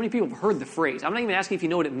all? How many people have heard the phrase? I'm not even asking if you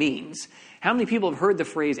know what it means. How many people have heard the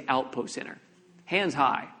phrase Outpost Center? Hands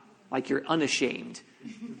high, like you're unashamed.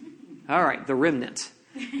 All right, the remnant.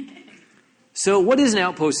 So what is an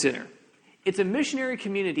Outpost Center? It's a missionary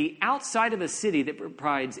community outside of a city that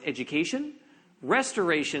provides education,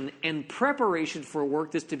 restoration, and preparation for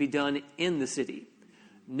work that's to be done in the city.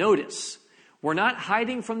 Notice, we're not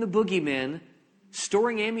hiding from the boogeymen,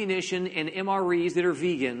 storing ammunition and MREs that are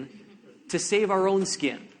vegan to save our own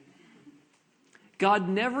skin. God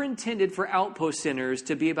never intended for outpost centers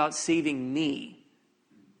to be about saving me.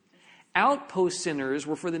 Outpost centers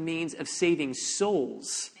were for the means of saving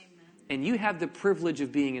souls. Amen. And you have the privilege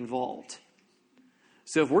of being involved.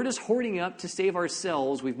 So if we're just hoarding up to save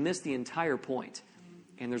ourselves, we've missed the entire point.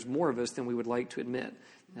 And there's more of us than we would like to admit.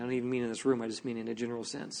 I don't even mean in this room, I just mean in a general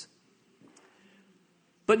sense.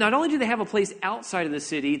 But not only do they have a place outside of the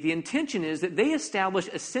city, the intention is that they establish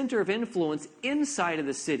a center of influence inside of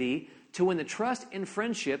the city to win the trust and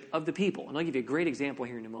friendship of the people. And I'll give you a great example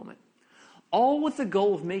here in a moment. All with the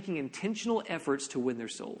goal of making intentional efforts to win their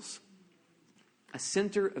souls. A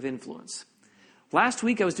center of influence. Last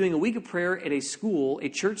week I was doing a week of prayer at a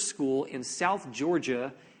church school in South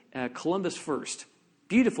Georgia, Columbus First.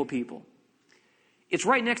 Beautiful people. It's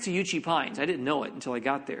right next to Uchee Pines. I didn't know it until I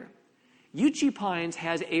got there. Uchee Pines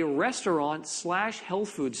has a restaurant/health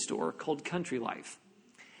food store called Country Life.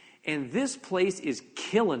 And this place is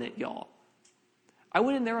killing it, y'all. I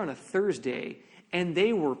went in there on a Thursday, and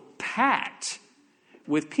they were packed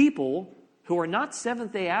with people who are not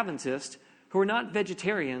Seventh-day Adventists, who are not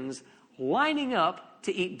vegetarians, lining up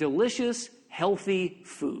to eat delicious, healthy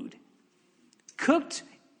food. Cooked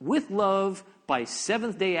with love by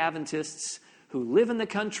Seventh-day Adventists who live in the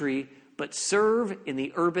country but serve in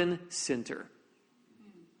the urban center.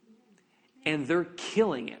 And they're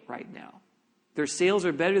killing it right now. Their sales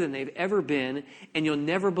are better than they've ever been, and you'll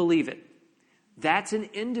never believe it. That's an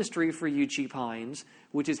industry for Uchee Pines,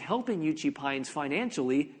 which is helping Uchee Pines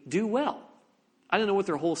financially do well. I don't know what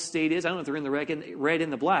their whole state is. I don't know if they're in the red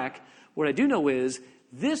and the black. What I do know is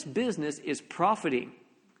this business is profiting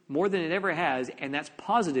more than it ever has, and that's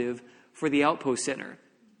positive for the Outpost Center,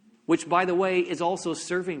 which, by the way, is also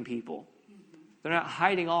serving people. They're not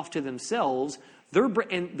hiding off to themselves. They're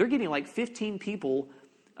getting like 15 people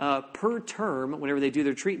per term whenever they do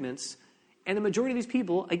their treatments. And the majority of these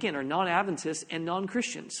people, again, are non-Adventists and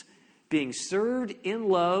non-Christians, being served in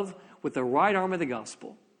love with the right arm of the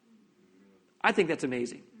gospel. I think that's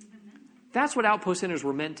amazing. That's what Outpost Centers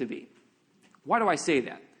were meant to be. Why do I say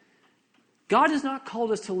that? God has not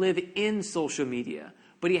called us to live in social media,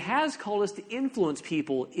 but he has called us to influence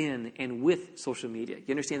people in and with social media.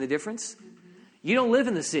 You understand the difference? You don't live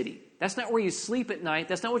in the city. That's not where you sleep at night.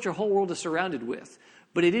 That's not what your whole world is surrounded with.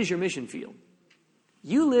 But it is your mission field.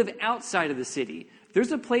 You live outside of the city.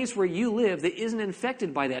 There's a place where you live that isn't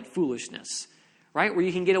infected by that foolishness, right? Where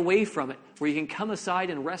you can get away from it, where you can come aside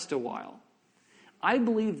and rest a while. I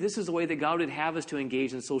believe this is the way that God would have us to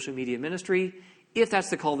engage in social media ministry, if that's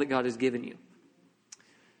the call that God has given you.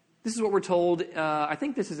 This is what we're told, I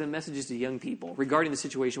think this is in Messages to Young People, regarding the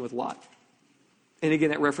situation with Lot. And again,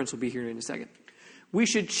 that reference will be here in a second. We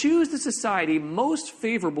should choose the society most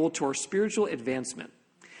favorable to our spiritual advancement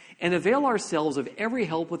and avail ourselves of every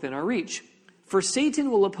help within our reach. For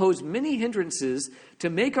Satan will oppose many hindrances to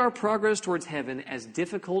make our progress towards heaven as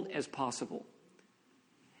difficult as possible.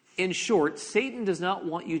 In short, Satan does not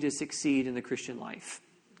want you to succeed in the Christian life,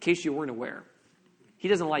 in case you weren't aware. He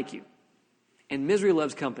doesn't like you. And misery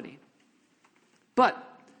loves company. But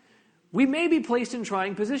we may be placed in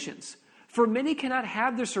trying positions, for many cannot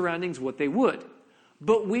have their surroundings what they would.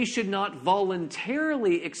 But we should not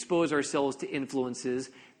voluntarily expose ourselves to influences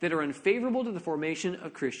that are unfavorable to the formation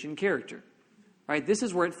of Christian character. Right? This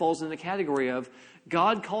is where it falls in the category of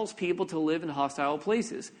God calls people to live in hostile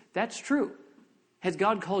places. That's true. Has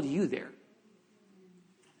God called you there?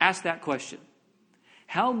 Ask that question.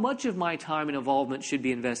 How much of my time and involvement should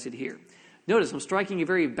be invested here? Notice I'm striking a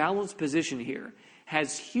very balanced position here.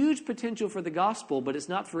 Has huge potential for the gospel, but it's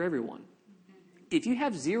not for everyone. If you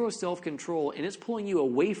have zero self-control and it's pulling you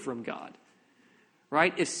away from God,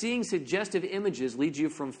 right? If seeing suggestive images leads you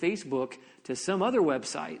from Facebook to some other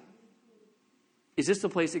website, is this the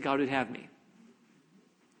place that God would have me?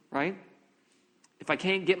 Right? If I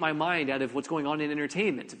can't get my mind out of what's going on in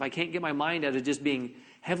entertainment, if I can't get my mind out of just being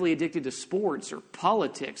heavily addicted to sports or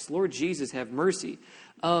politics, Lord Jesus, have mercy,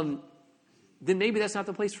 then maybe that's not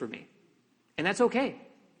the place for me. And that's okay.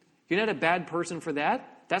 You're not a bad person for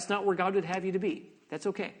that. That's not where God would have you to be. That's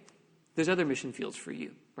okay. There's other mission fields for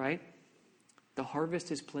you, right? The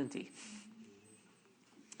harvest is plenty.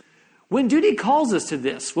 When duty calls us to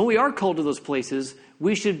this, when we are called to those places,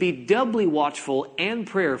 we should be doubly watchful and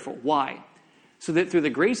prayerful. Why? So that through the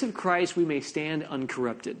grace of Christ we may stand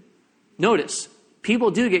uncorrupted. Notice,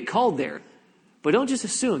 people do get called there, but don't just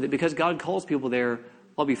assume that because God calls people there,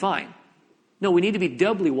 I'll be fine. No, we need to be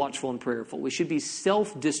doubly watchful and prayerful. We should be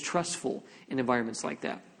self-distrustful in environments like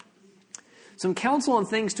that. Some counsel on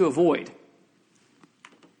things to avoid.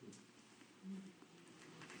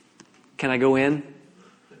 Can I go in?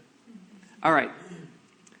 All right.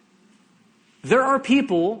 There are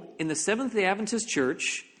people in the Seventh-day Adventist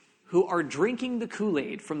Church who are drinking the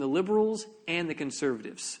Kool-Aid from the liberals and the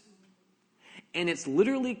conservatives. And it's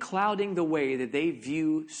literally clouding the way that they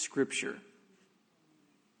view Scripture.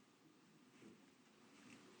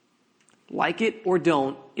 Like it or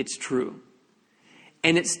don't, it's true.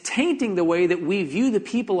 And it's tainting the way that we view the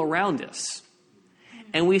people around us.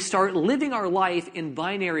 And we start living our life in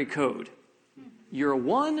binary code. You're a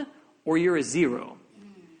 1 or you're a 0.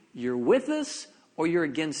 You're with us or you're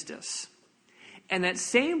against us. And that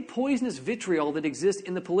same poisonous vitriol that exists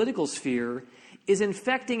in the political sphere is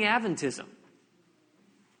infecting Adventism.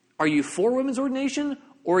 Are you for women's ordination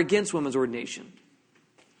or against women's ordination?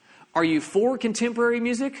 Are you for contemporary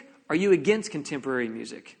music? Are you against contemporary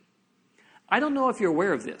music? I don't know if you're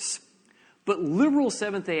aware of this, but liberal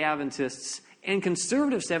Seventh-day Adventists and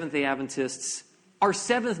conservative Seventh-day Adventists are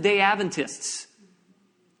Seventh-day Adventists.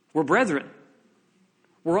 We're brethren.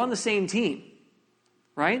 We're on the same team,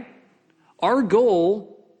 right? Our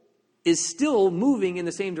goal is still moving in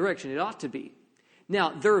the same direction. It ought to be. Now,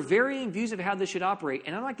 there are varying views of how this should operate,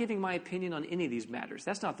 and I'm not giving my opinion on any of these matters.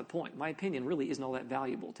 That's not the point. My opinion really isn't all that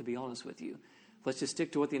valuable, to be honest with you. Let's just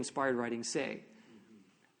stick to what the inspired writings say.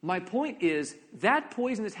 My point is that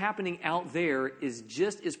poison that's happening out there is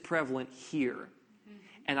just as prevalent here.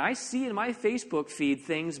 And I see in my Facebook feed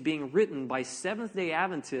things being written by Seventh-day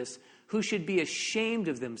Adventists who should be ashamed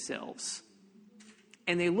of themselves.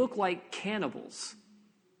 And they look like cannibals.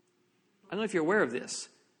 I don't know if you're aware of this.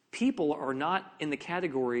 People are not in the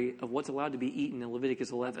category of what's allowed to be eaten in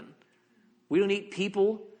Leviticus 11. We don't eat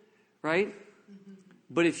people, right?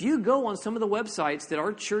 But if you go on some of the websites that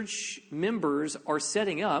our church members are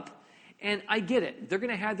setting up, and I get it, they're going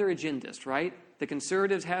to have their agendas, right? The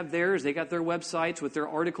conservatives have theirs. They got their websites with their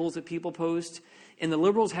articles that people post. And the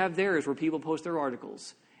liberals have theirs where people post their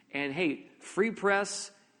articles. And hey, free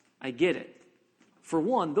press, I get it. For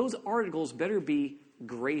one, those articles better be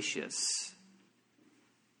gracious.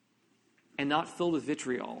 and not filled with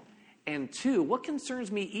vitriol. And two, what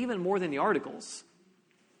concerns me even more than the articles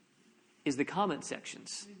is the comment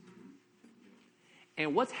sections.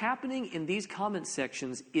 And what's happening in these comment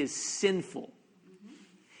sections is sinful.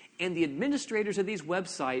 And the administrators of these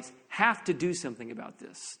websites have to do something about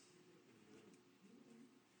this.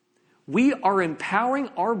 We are empowering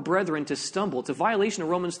our brethren to stumble. It's a violation of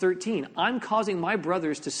Romans 13. I'm causing my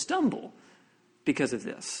brothers to stumble because of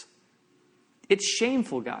this. It's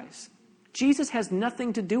shameful, guys. Jesus has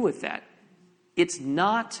nothing to do with that. It's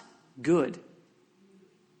not good.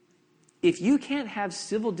 If you can't have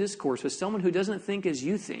civil discourse with someone who doesn't think as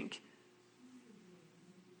you think,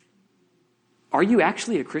 are you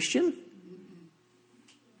actually a Christian?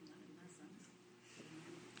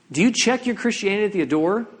 Do you check your Christianity at the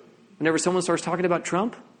door whenever someone starts talking about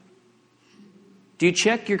Trump? Do you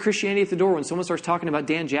check your Christianity at the door when someone starts talking about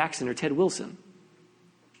Dan Jackson or Ted Wilson?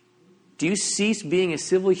 Do you cease being a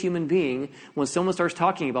civil human being when someone starts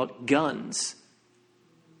talking about guns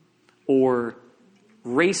or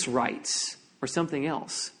race rights or something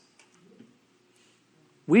else?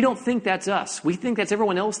 We don't think that's us. We think that's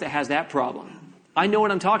everyone else that has that problem. I know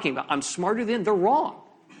what I'm talking about. I'm smarter than they're wrong.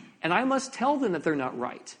 And I must tell them that they're not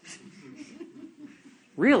right.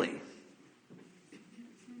 Really.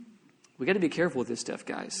 We got to be careful with this stuff,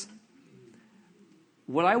 guys.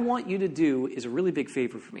 What I want you to do is a really big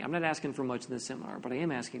favor for me. I'm not asking for much in this seminar, but I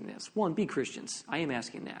am asking this. One, be Christians. I am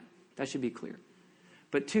asking that. That should be clear.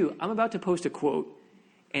 But two, I'm about to post a quote.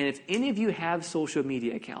 And if any of you have social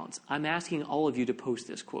media accounts, I'm asking all of you to post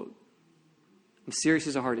this quote. I'm serious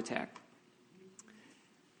as a heart attack.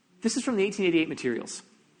 This is from the 1888 materials.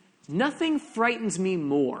 Nothing frightens me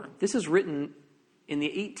more. This is written in the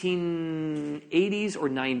 1880s or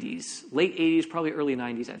 90s. Late 80s, probably early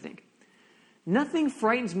 90s, I think. Nothing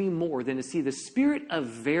frightens me more than to see the spirit of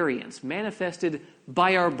variance manifested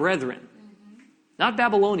by our brethren. Not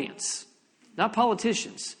Babylonians, not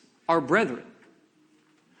politicians, our brethren.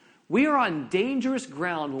 We are on dangerous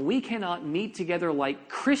ground when we cannot meet together like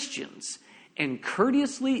Christians and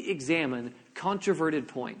courteously examine controverted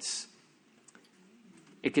points.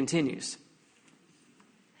 It continues.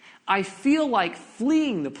 I feel like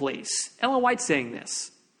fleeing the place. Ellen White's saying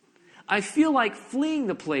this. I feel like fleeing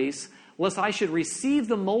the place lest I should receive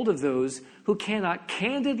the mold of those who cannot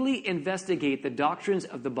candidly investigate the doctrines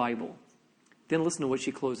of the Bible. Then listen to what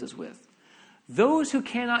she closes with. Those who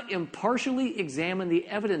cannot impartially examine the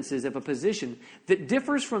evidences of a position that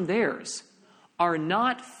differs from theirs are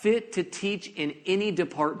not fit to teach in any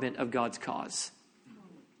department of God's cause.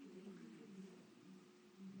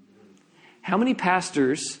 How many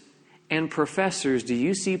pastors and professors do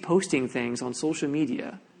you see posting things on social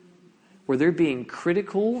media where they're being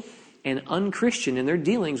critical and unchristian in their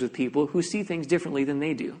dealings with people who see things differently than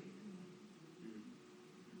they do?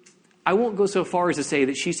 I won't go so far as to say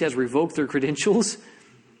that she says revoke their credentials,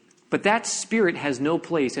 but that spirit has no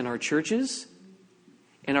place in our churches,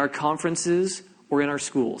 in our conferences, or in our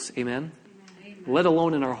schools. Amen? Amen. Let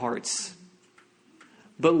alone in our hearts.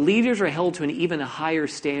 But leaders are held to an even higher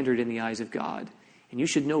standard in the eyes of God, and you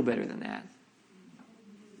should know better than that.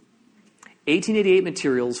 1888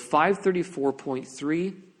 materials,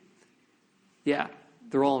 534.3. Yeah,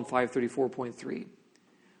 they're all in 534.3.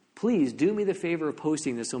 Please do me the favor of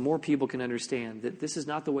posting this so more people can understand that this is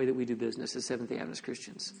not the way that we do business as Seventh-day Adventist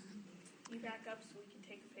Christians. You back up so we can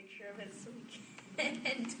take a picture of it so we can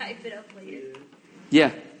and type it up later. Yeah.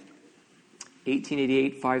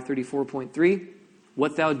 1888, 534.3.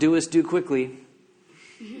 What thou doest, do quickly.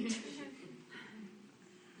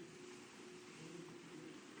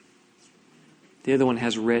 The other one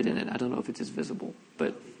has red in it. I don't know if it's as visible,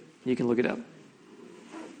 but you can look it up.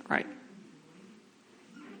 All right.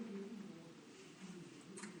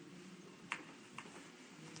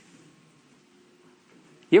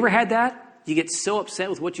 You ever had that? You get so upset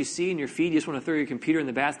with what you see in your feed, you just want to throw your computer in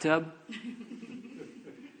the bathtub?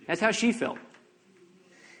 That's how she felt.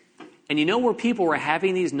 And you know where people were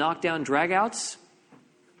having these knockdown dragouts?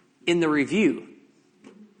 In the Review,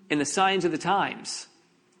 in the Signs of the Times.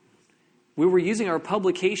 We were using our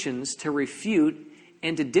publications to refute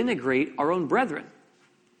and to denigrate our own brethren.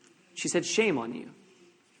 She said, shame on you.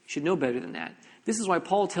 You should know better than that. This is why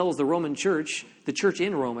Paul tells the Roman church, the church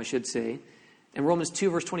in Rome, I should say, in Romans 2,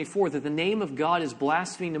 verse 24, that the name of God is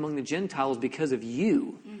blasphemed among the Gentiles because of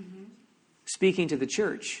you, speaking to the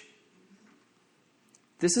church.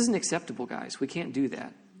 This isn't acceptable, guys. We can't do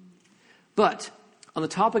that. But on the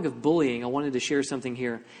topic of bullying, I wanted to share something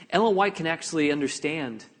here. Ellen White can actually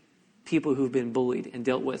understand people who've been bullied and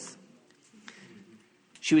dealt with.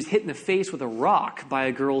 She was hit in the face with a rock by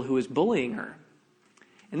a girl who was bullying her.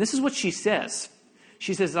 And this is what she says.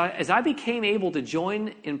 She says, as I became able to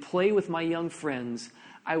join and play with my young friends,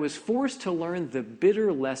 I was forced to learn the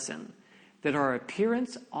bitter lesson that our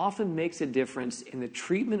appearance often makes a difference in the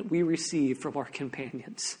treatment we receive from our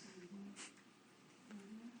companions.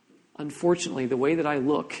 Unfortunately, the way that I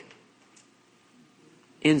look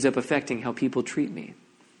ends up affecting how people treat me.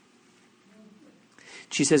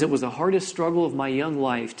 She says, it was the hardest struggle of my young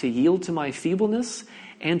life to yield to my feebleness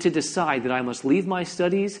and to decide that I must leave my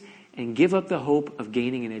studies and give up the hope of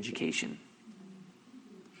gaining an education.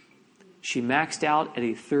 She maxed out at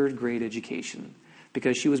a 3rd grade education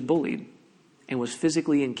because she was bullied and was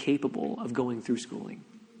physically incapable of going through schooling.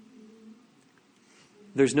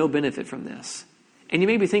 There's no benefit from this. And you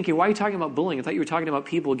may be thinking, why are you talking about bullying? I thought you were talking about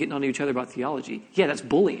people getting onto each other about theology. Yeah, that's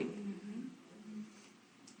bullying.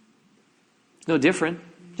 No different.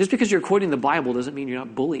 Just because you're quoting the Bible doesn't mean you're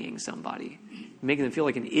not bullying somebody, making them feel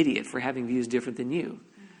like an idiot for having views different than you.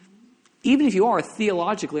 Even if you are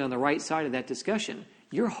theologically on the right side of that discussion,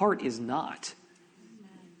 your heart is not.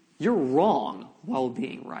 You're wrong while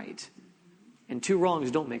being right. And 2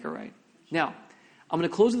 wrongs don't make a right. Now, I'm going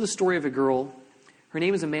to close with the story of a girl. Her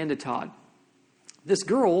name is Amanda Todd. This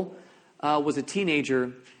girl was a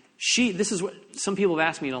teenager. This is what some people have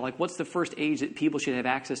asked me, what's the first age that people should have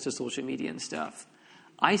access to social media and stuff?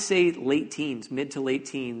 I say late teens, mid to late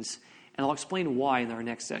teens, and I'll explain why in our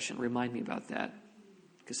next session. Remind me about that,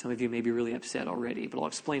 because some of you may be really upset already, but I'll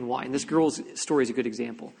explain why. And this girl's story is a good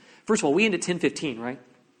example. First of all, we end at 10:15, right?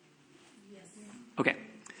 Yes. Okay.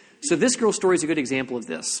 So this girl's story is a good example of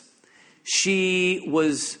this. She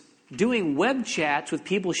was doing web chats with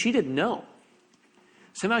people she didn't know.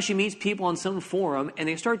 Somehow she meets people on some forum, and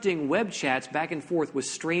they start doing web chats back and forth with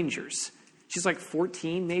strangers. She's like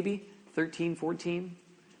 14, maybe, 13, 14.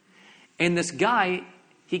 And this guy,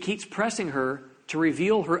 he keeps pressing her to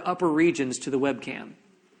reveal her upper regions to the webcam.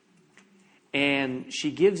 And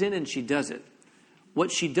she gives in and she does it.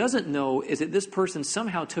 What she doesn't know is that this person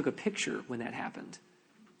somehow took a picture when that happened.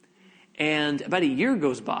 And about a year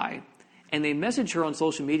goes by, and they message her on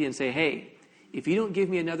social media and say, hey, if you don't give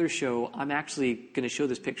me another show, I'm actually going to show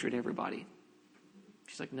this picture to everybody.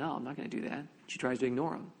 She's like, no, I'm not going to do that. She tries to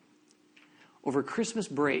ignore him. Over Christmas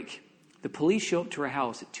break, the police show up to her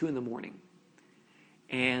house at 2 a.m.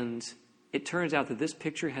 And it turns out that this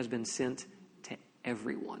picture has been sent to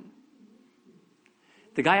everyone.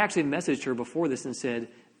 The guy actually messaged her before this and said,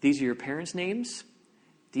 these are your parents' names.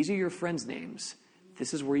 These are your friends' names.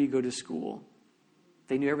 This is where you go to school.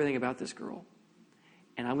 They knew everything about this girl.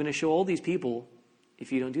 And I'm going to show all these people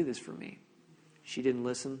if you don't do this for me. She didn't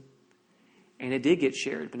listen. And it did get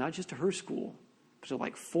shared, but not just to her school, but to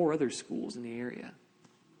like 4 other schools in the area.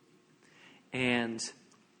 And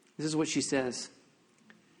this is what she says.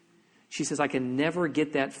 She says, I can never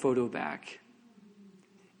get that photo back.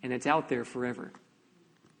 And it's out there forever.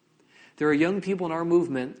 There are young people in our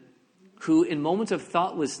movement who, in moments of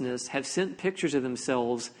thoughtlessness, have sent pictures of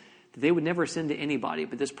themselves that they would never send to anybody,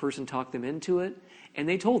 but this person talked them into it, and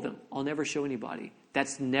they told them, I'll never show anybody.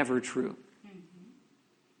 That's never true.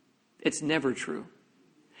 It's never true.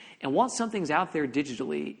 And once something's out there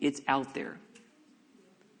digitally, it's out there.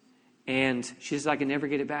 And she says, I can never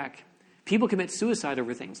get it back. People commit suicide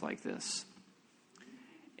over things like this.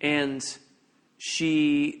 And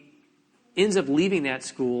she ends up leaving that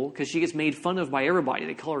school because she gets made fun of by everybody.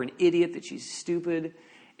 They call her an idiot, that she's stupid,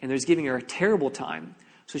 and they're just giving her a terrible time.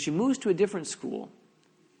 So she moves to a different school,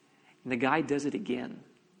 and the guy does it again.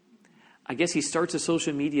 I guess he starts a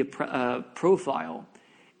social media profile,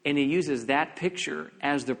 and he uses that picture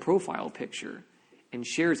as the profile picture and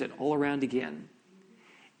shares it all around again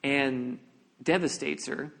and devastates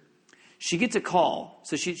her. She gets a call.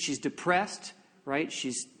 So she's depressed, right?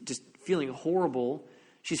 She's just feeling horrible.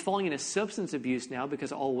 She's falling into substance abuse now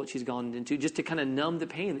because of all what she's gone into, just to kind of numb the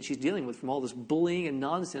pain that she's dealing with from all this bullying and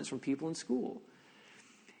nonsense from people in school.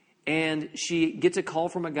 And she gets a call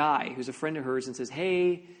from a guy who's a friend of hers and says,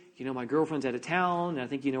 hey, my girlfriend's out of town, and I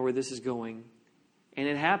think you know where this is going. And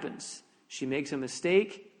it happens. She makes a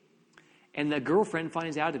mistake, and the girlfriend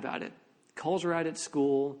finds out about it, calls her out at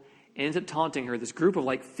school, and ends up taunting her. This group of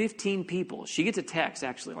like 15 people. She gets a text,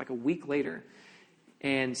 actually, like a week later,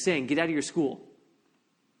 and saying, get out of your school.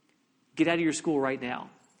 Get out of your school right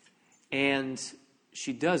now. And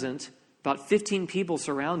she doesn't. About 15 people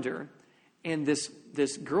surround her. And this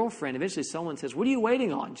girlfriend, eventually someone says, what are you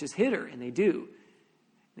waiting on? Just hit her. And they do.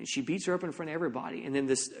 And she beats her up in front of everybody. And then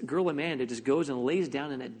this girl, Amanda, just goes and lays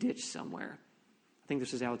down in a ditch somewhere. I think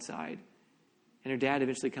this is outside. And her dad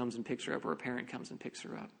eventually comes and picks her up, or her parent comes and picks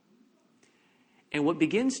her up. And what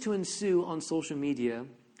begins to ensue on social media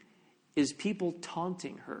is people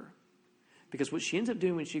taunting her. Because what she ends up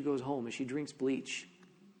doing when she goes home is she drinks bleach.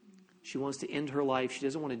 She wants to end her life. She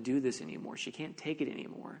doesn't want to do this anymore. She can't take it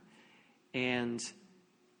anymore. And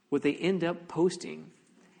what they end up posting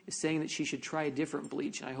is saying that she should try a different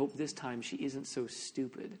bleach. And I hope this time she isn't so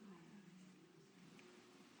stupid.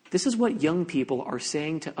 This is what young people are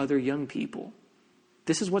saying to other young people.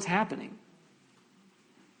 This is what's happening.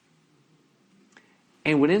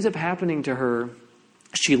 And what ends up happening to her,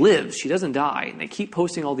 she lives. She doesn't die. And they keep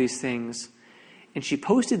posting all these things. And she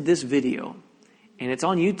posted this video. And it's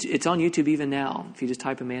on YouTube even now, if you just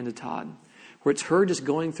type Amanda Todd, where it's her just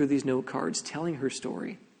going through these note cards, telling her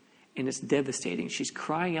story. And it's devastating. She's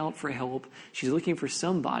crying out for help. She's looking for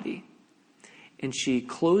somebody. And she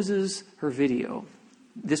closes her video.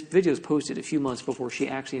 This video is posted a few months before she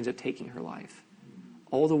actually ends up taking her life.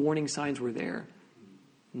 All the warning signs were there.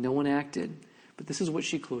 No one acted. But this is what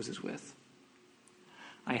she closes with.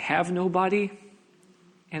 I have nobody,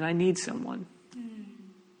 and I need someone.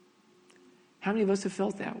 How many of us have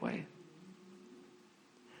felt that way?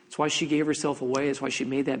 That's why she gave herself away. That's why she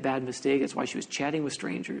made that bad mistake. That's why she was chatting with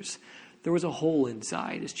strangers. There was a hole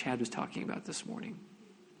inside, as Chad was talking about this morning.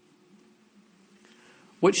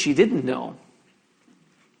 What she didn't know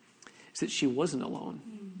is that she wasn't alone.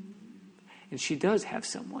 And she does have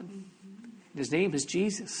someone. And his name is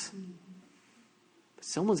Jesus. But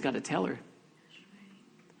someone's got to tell her.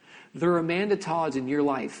 There are Amanda Todds in your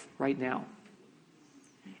life right now.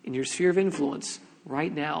 In your sphere of influence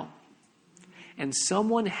right now. And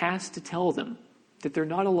someone has to tell them that they're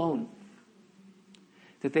not alone.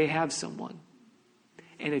 That they have someone.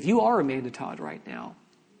 And if you are Amanda Todd right now,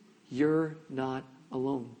 you're not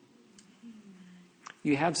alone.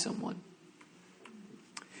 You have someone.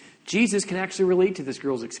 Jesus can actually relate to this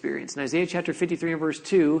girl's experience. In Isaiah chapter 53 and verse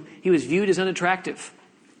 2, he was viewed as unattractive.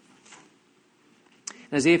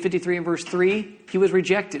 In Isaiah 53 and verse 3, he was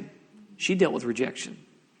rejected. She dealt with rejection.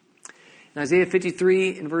 In Isaiah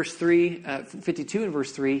 53 and verse 3, 52 and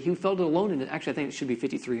verse 3, he felt alone in it. Actually, I think it should be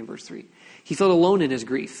 53 and verse 3. He felt alone in his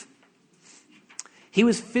grief. He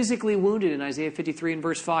was physically wounded in Isaiah 53 and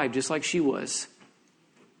verse 5, just like she was.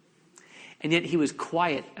 And yet he was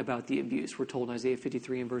quiet about the abuse, we're told in Isaiah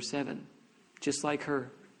 53 and verse 7. Just like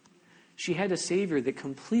her. She had a Savior that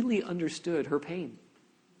completely understood her pain.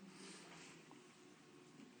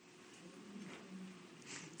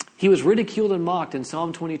 He was ridiculed and mocked in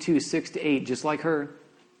Psalm 22, 6-8, just like her.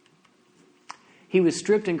 He was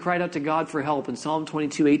stripped and cried out to God for help in Psalm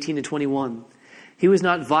 22, 18-21. He was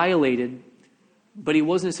not violated, but he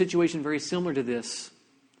was in a situation very similar to this.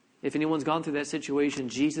 If anyone's gone through that situation,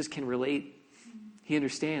 Jesus can relate. He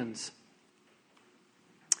understands.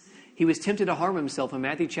 He was tempted to harm himself in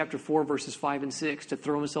Matthew chapter 4, verses 5 and 6, to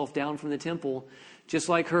throw himself down from the temple, just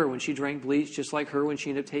like her when she drank bleach, just like her when she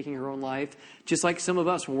ended up taking her own life, just like some of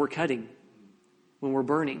us when we're cutting, when we're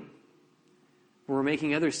burning, when we're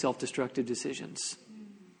making other self-destructive decisions.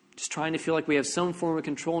 Just trying to feel like we have some form of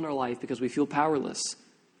control in our life because we feel powerless.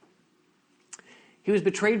 He was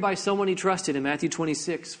betrayed by someone he trusted in Matthew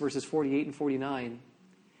 26, verses 48 and 49. And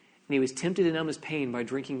he was tempted to numb his pain by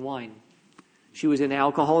drinking wine. She was in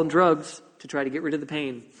alcohol and drugs to try to get rid of the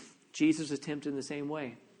pain. Jesus was tempted in the same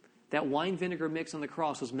way. That wine vinegar mix on the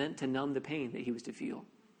cross was meant to numb the pain that he was to feel.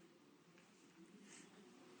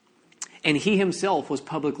 And he himself was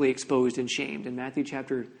publicly exposed and shamed in Matthew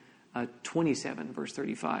chapter 27, verse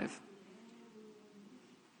 35.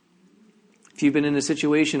 If you've been in a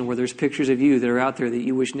situation where there's pictures of you that are out there that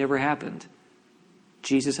you wish never happened,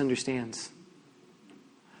 Jesus understands.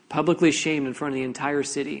 Publicly shamed in front of the entire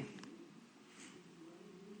city.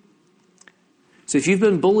 So if you've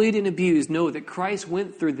been bullied and abused, know that Christ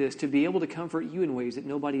went through this to be able to comfort you in ways that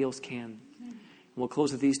nobody else can. And we'll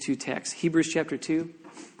close with these two texts. Hebrews chapter 2,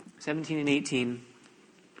 17 and 18.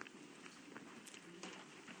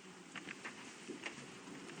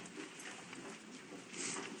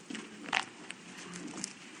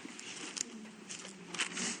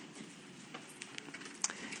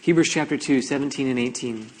 Hebrews chapter 2, 17 and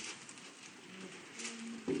 18.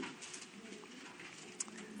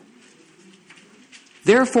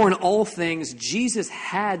 Therefore, in all things, Jesus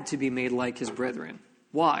had to be made like his brethren.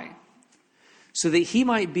 Why? So that he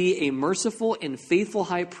might be a merciful and faithful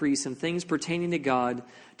high priest in things pertaining to God,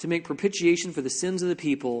 to make propitiation for the sins of the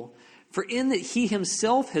people. For in that he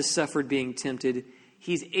himself has suffered being tempted,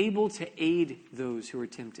 he's able to aid those who are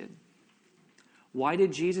tempted. Why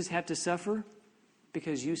did Jesus have to suffer?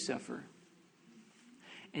 Because you suffer.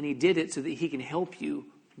 And he did it so that he can help you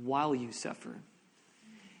while you suffer.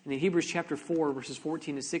 And in Hebrews chapter 4, verses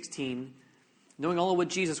 14 to 16, knowing all of what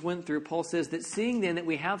Jesus went through, Paul says that seeing then that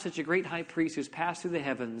we have such a great high priest who's passed through the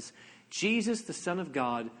heavens, Jesus, the Son of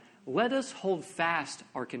God, let us hold fast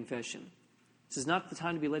our confession. This is not the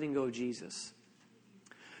time to be letting go of Jesus.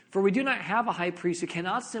 For we do not have a high priest who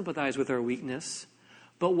cannot sympathize with our weakness,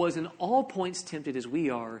 but was in all points tempted as we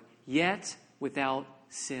are, yet without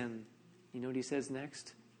sin. You know what he says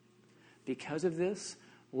next? Because of this,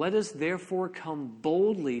 let us therefore come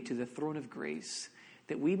boldly to the throne of grace,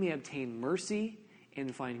 that we may obtain mercy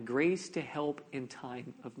and find grace to help in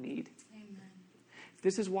time of need. Amen.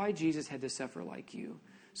 This is why Jesus had to suffer like you,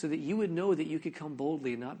 so that you would know that you could come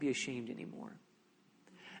boldly and not be ashamed anymore.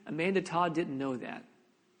 Amanda Todd didn't know that.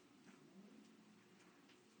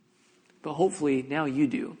 But hopefully now you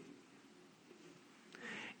do.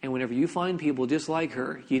 And whenever you find people just like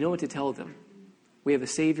her, you know what to tell them. We have a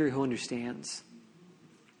Savior who understands.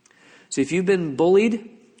 So if you've been bullied,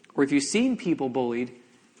 or if you've seen people bullied,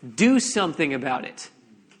 do something about it.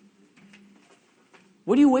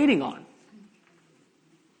 What are you waiting on?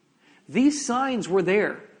 These signs were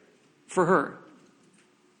there for her.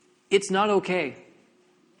 It's not okay.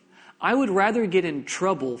 I would rather get in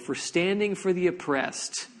trouble for standing for the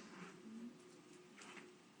oppressed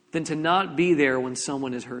than to not be there when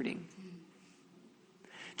someone is hurting.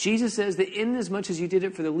 Jesus says that inasmuch as you did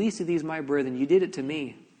it for the least of these, my brethren, you did it to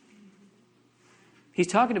me. He's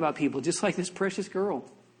talking about people just like this precious girl.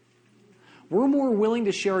 We're more willing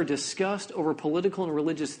to share our disgust over political and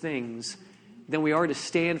religious things than we are to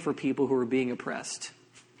stand for people who are being oppressed.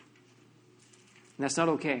 And that's not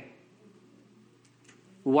okay.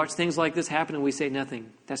 We watch things like this happen and we say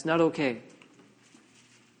nothing. That's not okay.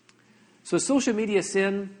 So social media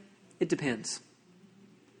sin, it depends.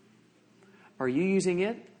 Are you using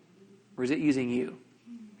it or is it using you?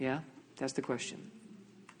 Yeah, that's the question.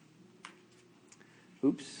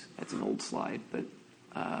 Oops, that's an old slide, but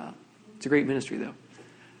it's a great ministry though.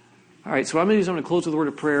 All right, so what I'm going to do is I'm going to close with a word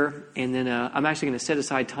of prayer, and then I'm actually going to set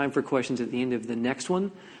aside time for questions at the end of the next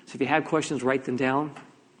one. So if you have questions, write them down,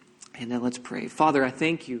 and then let's pray. Father, I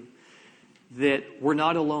thank you that we're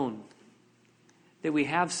not alone, that we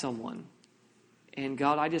have someone. And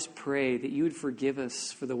God, I just pray that you would forgive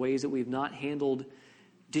us for the ways that we've not handled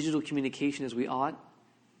digital communication as we ought.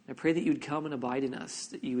 I pray that you'd come and abide in us,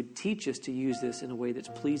 that you would teach us to use this in a way that's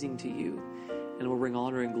pleasing to you and will bring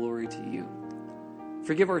honor and glory to you.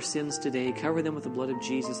 Forgive our sins today. Cover them with the blood of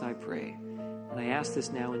Jesus, I pray. And I ask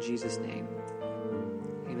this now in Jesus' name.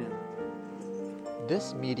 Amen.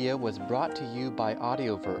 This media was brought to you by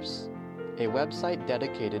Audioverse, a website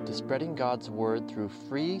dedicated to spreading God's word through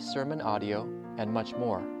free sermon audio and much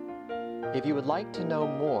more. If you would like to know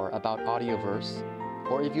more about Audioverse,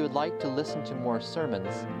 or if you would like to listen to more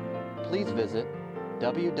sermons, please visit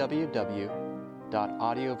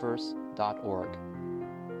www.audioverse.org.